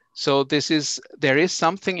 So there is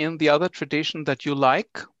something in the other tradition that you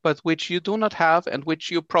like, but which you do not have and which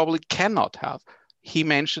you probably cannot have. He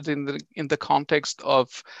mentioned in the context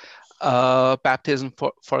of baptism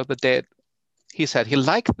for the dead. He said he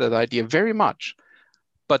liked that idea very much,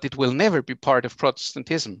 but it will never be part of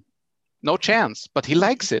Protestantism. No chance, but he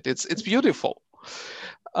likes it. It's beautiful.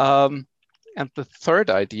 And the third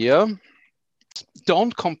idea,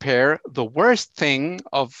 don't compare the worst thing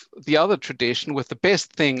of the other tradition with the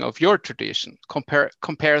best thing of your tradition.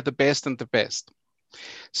 Compare the best and the best.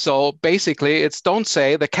 So basically, it's don't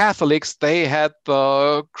say the Catholics, they had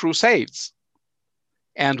the Crusades.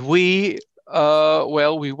 And we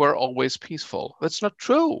were always peaceful. That's not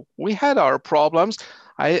true. We had our problems.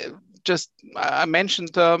 I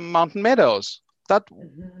mentioned Mountain Meadows. That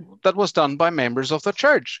was done by members of the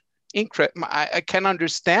church. I can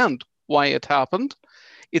understand why it happened.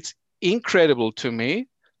 It's incredible to me,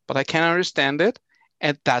 but I can understand it.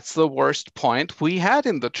 And that's the worst point we had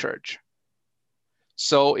in the church.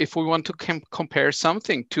 So if we want to compare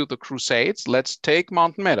something to the Crusades, let's take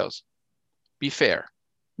Mountain Meadows. Be fair.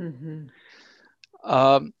 And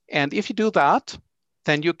if you do that,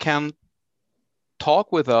 then you can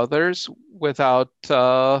talk with others without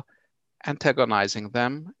antagonizing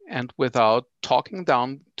them and without talking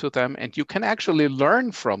down to them, and you can actually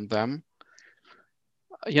learn from them.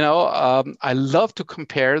 I love to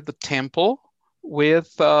compare the temple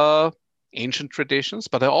with ancient traditions,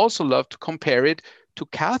 but I also love to compare it to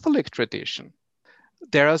Catholic tradition.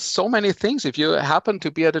 There are so many things. If you happen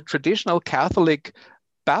to be at a traditional Catholic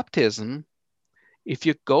baptism, if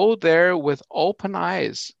you go there with open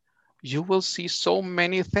eyes, you will see so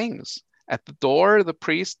many things. At the door, the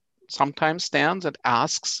priest sometimes stands and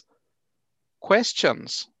asks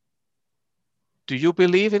questions. Do you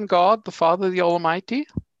believe in God, the Father, the Almighty?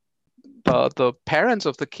 The parents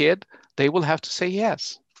of the kid, they will have to say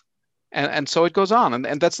yes. And so it goes on.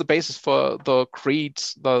 And that's the basis for the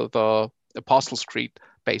creeds, the Apostles' Creed,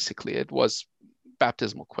 basically. It was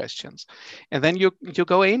baptismal questions. And then you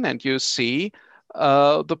go in and you see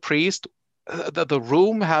the priest, the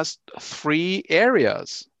room has 3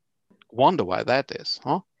 areas. Wonder why that is,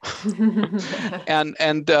 huh? and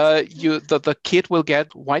the kid will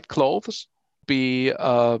get white clothes, be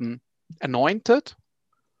anointed,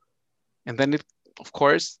 and then of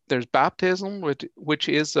course there's baptism, which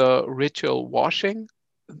is a ritual washing.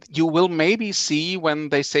 You will maybe see when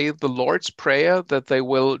they say the Lord's Prayer that they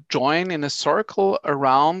will join in a circle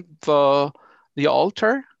around the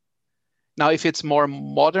altar. Now, if it's more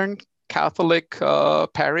modern Catholic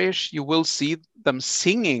parish, you will see them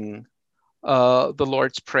singing the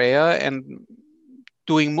Lord's Prayer and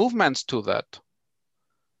doing movements to that.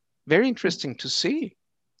 Very interesting to see.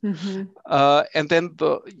 And then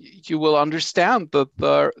you will understand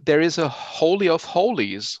that there is a Holy of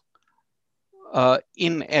Holies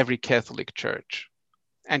in every Catholic church.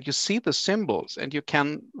 And you see the symbols and you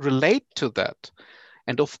can relate to that.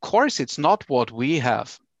 And of course, it's not what we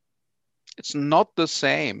have. It's not the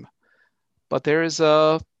same, but there is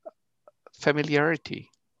a familiarity.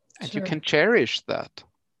 And you can cherish that.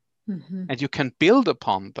 And you can build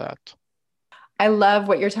upon that. I love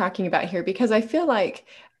what you're talking about here, because I feel like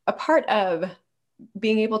a part of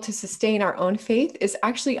being able to sustain our own faith is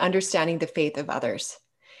actually understanding the faith of others.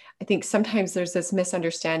 I think sometimes there's this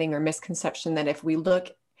misunderstanding or misconception that if we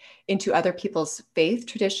look into other people's faith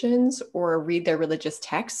traditions or read their religious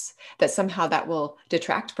texts, that somehow that will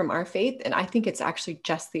detract from our faith. And I think it's actually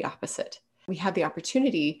just the opposite. We have the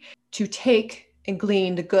opportunity to take and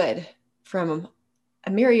glean the good from a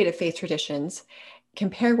myriad of faith traditions,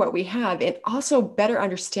 compare what we have, and also better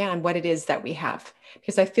understand what it is that we have.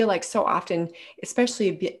 Because I feel like so often,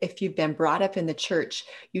 especially if you've been brought up in the church,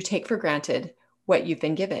 you take for granted what you've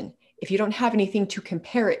been given. If you don't have anything to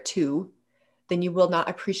compare it to, then you will not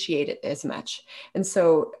appreciate it as much. And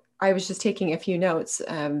so I was just taking a few notes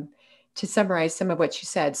to summarize some of what you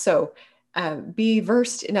said. So be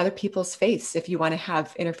versed in other people's faiths if you want to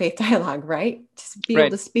have interfaith dialogue, right? To be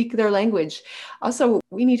able to speak their language. Also,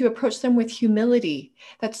 we need to approach them with humility.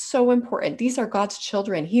 That's so important. These are God's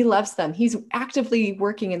children. He loves them. He's actively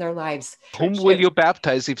working in their lives. Whom will you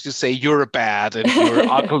baptize if you say you're bad and you're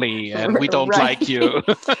ugly and we don't like you?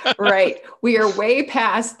 Right. We are way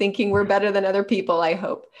past thinking we're better than other people, I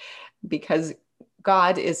hope, because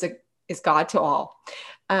God is is God to all.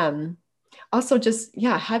 Also, just,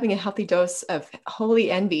 yeah, having a healthy dose of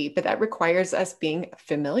holy envy, but that requires us being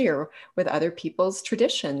familiar with other people's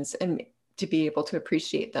traditions and to be able to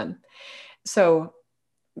appreciate them. So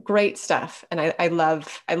great stuff. And I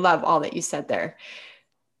love all that you said there.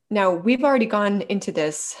 Now, we've already gone into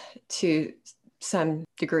this to some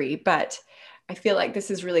degree, but I feel like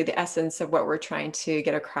this is really the essence of what we're trying to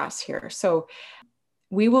get across here. So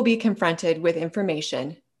we will be confronted with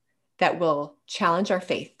information that will challenge our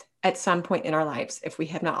faith at some point in our lives if we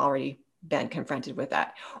have not already been confronted with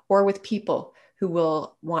that, or with people who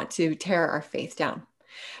will want to tear our faith down.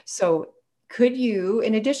 So could you,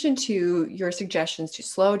 in addition to your suggestions to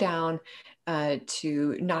slow down,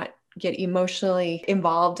 to not get emotionally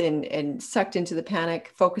involved and sucked into the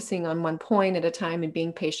panic, focusing on one point at a time and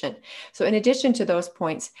being patient. So in addition to those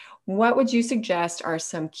points, what would you suggest are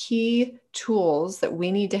some key tools that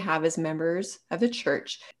we need to have as members of the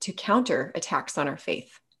church to counter attacks on our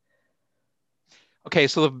faith? Okay,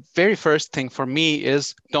 so the very first thing for me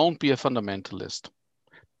is don't be a fundamentalist.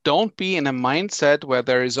 Don't be in a mindset where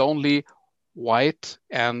there is only white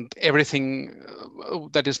and everything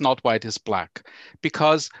that is not white is black,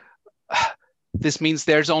 because this means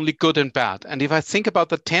there's only good and bad. And if I think about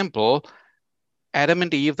the temple, Adam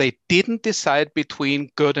and Eve, they didn't decide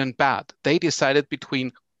between good and bad. They decided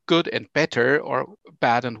between good and better or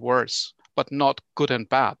bad and worse, but not good and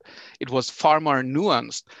bad. It was far more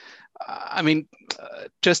nuanced. I mean,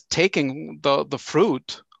 just taking the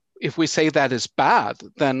fruit, if we say that is bad,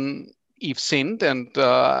 then Eve sinned and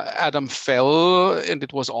Adam fell and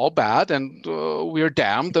it was all bad and we're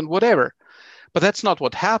damned and whatever. But that's not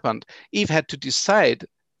what happened. Eve had to decide,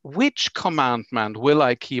 which commandment will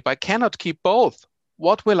I keep? I cannot keep both.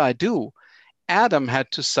 What will I do? Adam had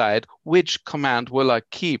to decide, which command will I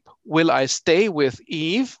keep? Will I stay with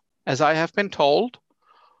Eve, as I have been told,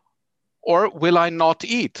 or will I not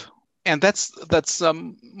eat? And that's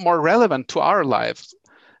more relevant to our lives.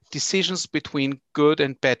 Decisions between good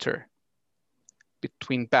and better,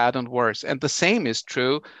 between bad and worse. And the same is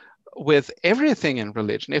true with everything in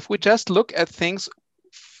religion. If we just look at things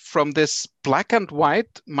from this black and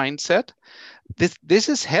white mindset, this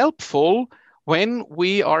is helpful when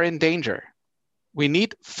we are in danger. We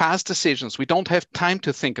need fast decisions. We don't have time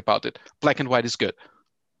to think about it. Black and white is good.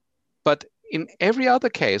 But in every other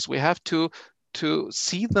case, we have to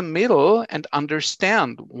see the middle and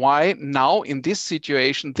understand why now in this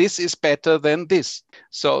situation, this is better than this.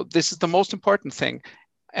 So this is the most important thing.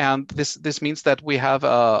 And this means that we have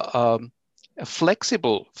a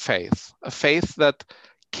flexible faith, a faith that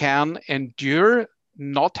can endure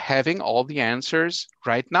not having all the answers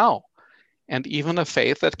right now. And even a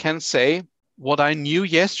faith that can say, what I knew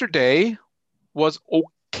yesterday was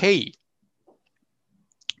okay,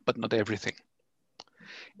 but not everything.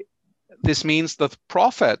 This means that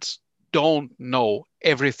prophets don't know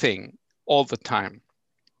everything all the time.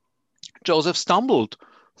 Joseph stumbled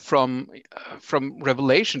from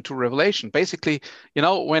revelation to revelation. Basically,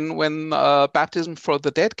 when baptism for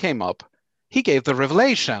the dead came up, he gave the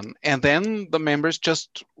revelation, and then the members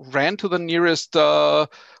just ran to the nearest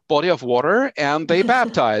body of water and they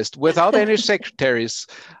baptized without any secretaries,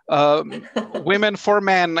 women for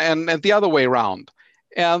men, and the other way around.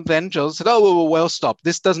 And then Joseph said, oh, well, stop.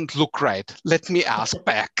 This doesn't look right. Let me ask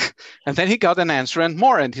back. And then he got an answer and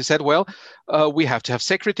more. And he said, well, we have to have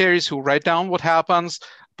secretaries who write down what happens.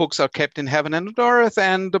 Books are kept in heaven and earth.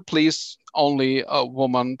 And please, only a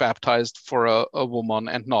woman baptized for a woman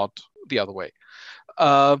and not the other way.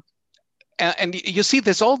 And you see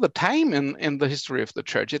this all the time in the history of the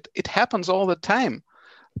church. It happens all the time.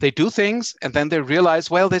 They do things and then they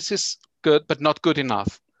realize, well, this is good, but not good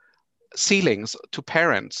enough. Sealings to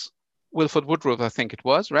parents. Wilford Woodruff, I think it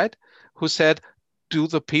was, right? Who said, do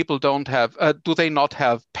they not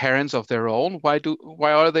have parents of their own?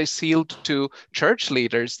 Why are they sealed to church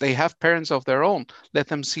leaders? They have parents of their own. Let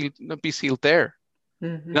them be sealed there.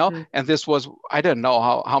 Mm-hmm. And this was, I don't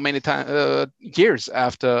know how many years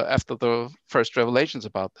after the first revelations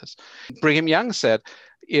about this. Brigham Young said,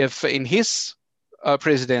 if in his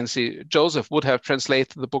presidency, Joseph would have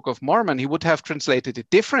translated the Book of Mormon, he would have translated it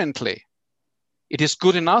differently. It is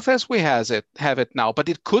good enough as we have it now, but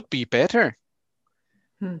it could be better.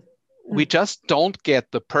 We just don't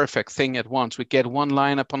get the perfect thing at once. We get one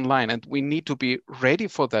line upon line, and we need to be ready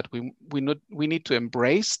for that. We need to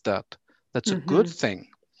embrace that. That's a good thing.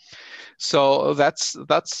 So that's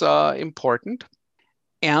important,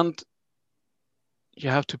 and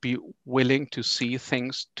you have to be willing to see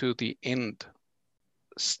things to the end.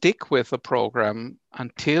 Stick with the program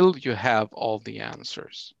until you have all the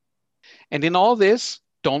answers. And in all this,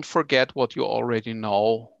 don't forget what you already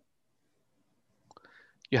know.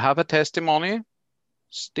 You have a testimony,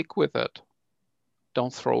 stick with it.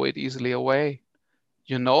 Don't throw it easily away.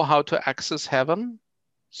 You know how to access heaven,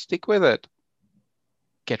 stick with it.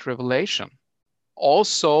 Get revelation.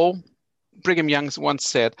 Also, Brigham Young once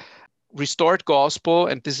said, restored gospel,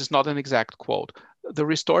 and this is not an exact quote, the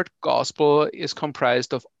restored gospel is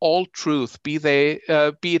comprised of all truth, be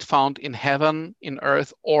it found in heaven, in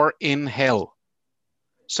earth, or in hell.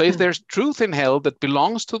 So if there's truth in hell that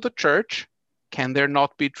belongs to the church, can there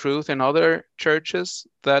not be truth in other churches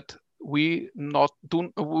that we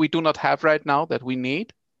do not have right now that we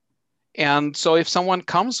need? And so if someone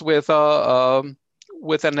comes with an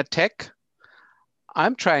attack,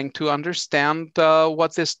 I'm trying to understand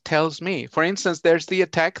what this tells me. For instance, there's the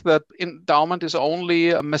attack that endowment is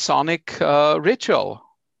only a Masonic ritual.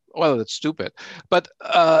 Well, it's stupid, but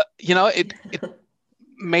it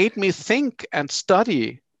made me think and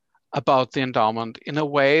study about the endowment in a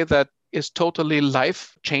way that is totally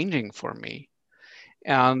life-changing for me.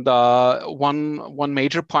 And one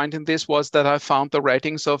major point in this was that I found the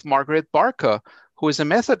writings of Margaret Barker, who is a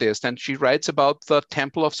Methodist, and she writes about the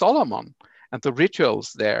Temple of Solomon and the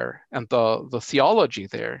rituals there and the theology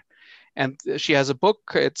there. And she has a book,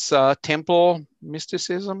 it's Temple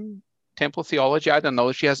Mysticism, Temple Theology, I don't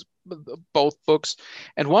know. She has both books.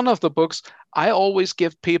 And one of the books I always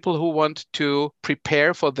give people who want to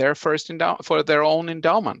prepare for their for their own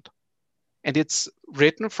endowment. And it's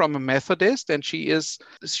written from a Methodist, and she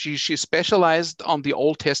specialized on the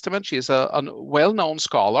Old Testament. She is a well-known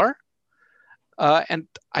scholar. And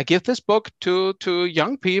I give this book to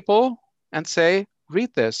young people and say, read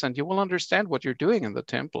this, and you will understand what you're doing in the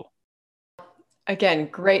temple. Again,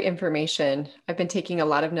 great information. I've been taking a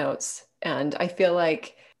lot of notes, and I feel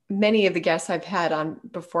like many of the guests I've had on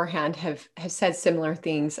beforehand have said similar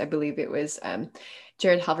things. I believe it was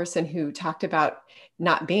Jared Halverson who talked about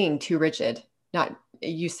not being too rigid.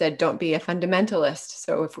 You said, don't be a fundamentalist.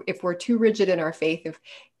 So if we're too rigid in our faith,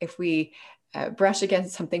 if we brush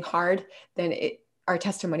against something hard, then our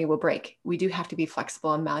testimony will break. We do have to be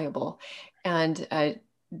flexible and malleable. And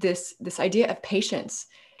this idea of patience,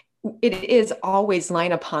 it is always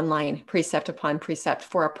line upon line, precept upon precept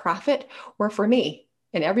for a prophet or for me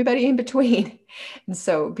and everybody in between. And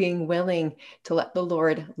so being willing to let the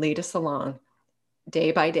Lord lead us along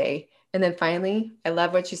day by day. And then finally, I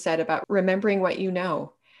love what you said about remembering what you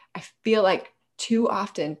know. I feel like too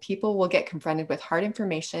often people will get confronted with hard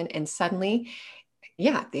information and suddenly,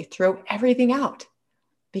 they throw everything out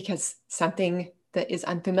because something that is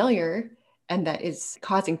unfamiliar and that is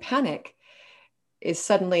causing panic is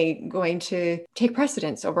suddenly going to take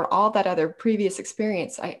precedence over all that other previous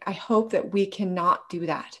experience. I hope that we cannot do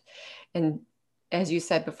that. And as you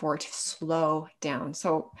said before, to slow down.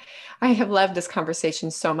 So I have loved this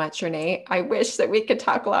conversation so much, Rene. I wish that we could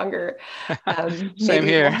talk longer. Same maybe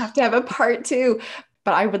here. We'll have to have a part 2,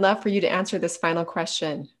 but I would love for you to answer this final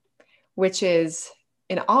question, which is,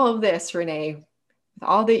 in all of this, Rene, with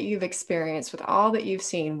all that you've experienced, with all that you've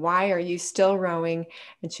seen, why are you still rowing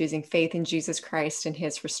and choosing faith in Jesus Christ and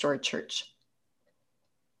his restored church?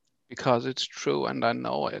 Because it's true and I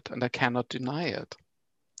know it and I cannot deny it.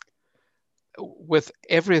 With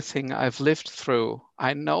everything I've lived through,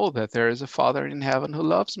 I know that there is a Father in heaven who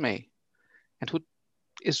loves me and who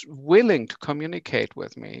is willing to communicate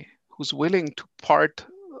with me, who's willing to part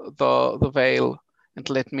the veil and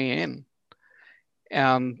let me in.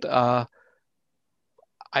 And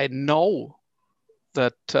I know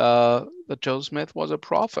that Joe Smith was a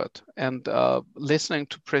prophet. And listening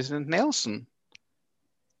to President Nelson,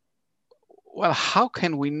 well, how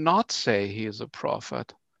can we not say he is a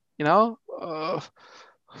prophet?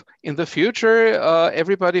 In the future,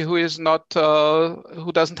 everybody who is not,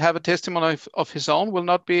 who doesn't have a testimony of his own will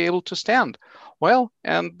not be able to stand. Well,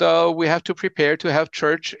 and we have to prepare to have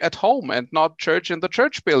church at home and not church in the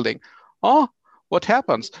church building. Oh, what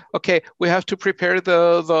happens? Okay, we have to prepare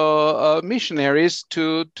the missionaries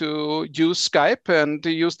to use Skype and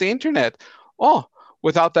to use the internet. Oh,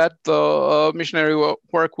 without that, the missionary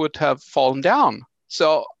work would have fallen down.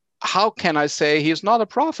 So how can I say he's not a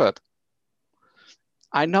prophet?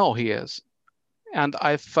 I know he is. And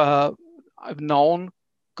I've known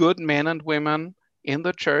good men and women in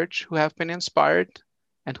the church who have been inspired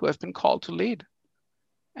and who have been called to lead.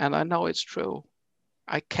 And I know it's true.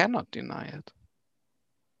 I cannot deny it.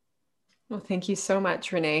 Well, thank you so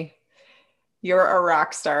much, Rene. You're a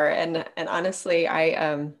rock star. And honestly,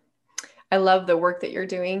 I love the work that you're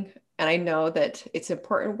doing. And I know that it's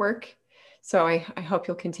important work. So I hope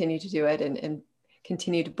you'll continue to do it and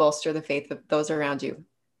continue to bolster the faith of those around you.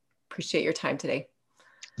 Appreciate your time today.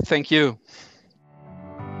 Thank you.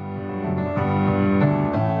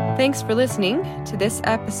 Thanks for listening to this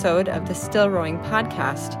episode of the Still Rowing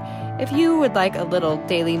podcast. If you would like a little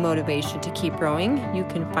daily motivation to keep rowing, you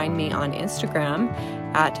can find me on Instagram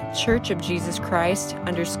at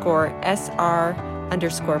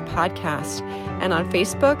churchofjesuschrist_SR_podcast and on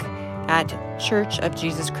Facebook at Church of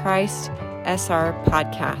Jesus Christ SR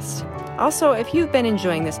Podcast. Also, if you've been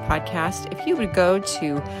enjoying this podcast, if you would go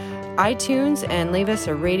to iTunes and leave us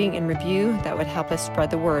a rating and review, that would help us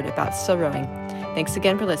spread the word about Still Rowing. Thanks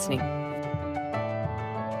again for listening.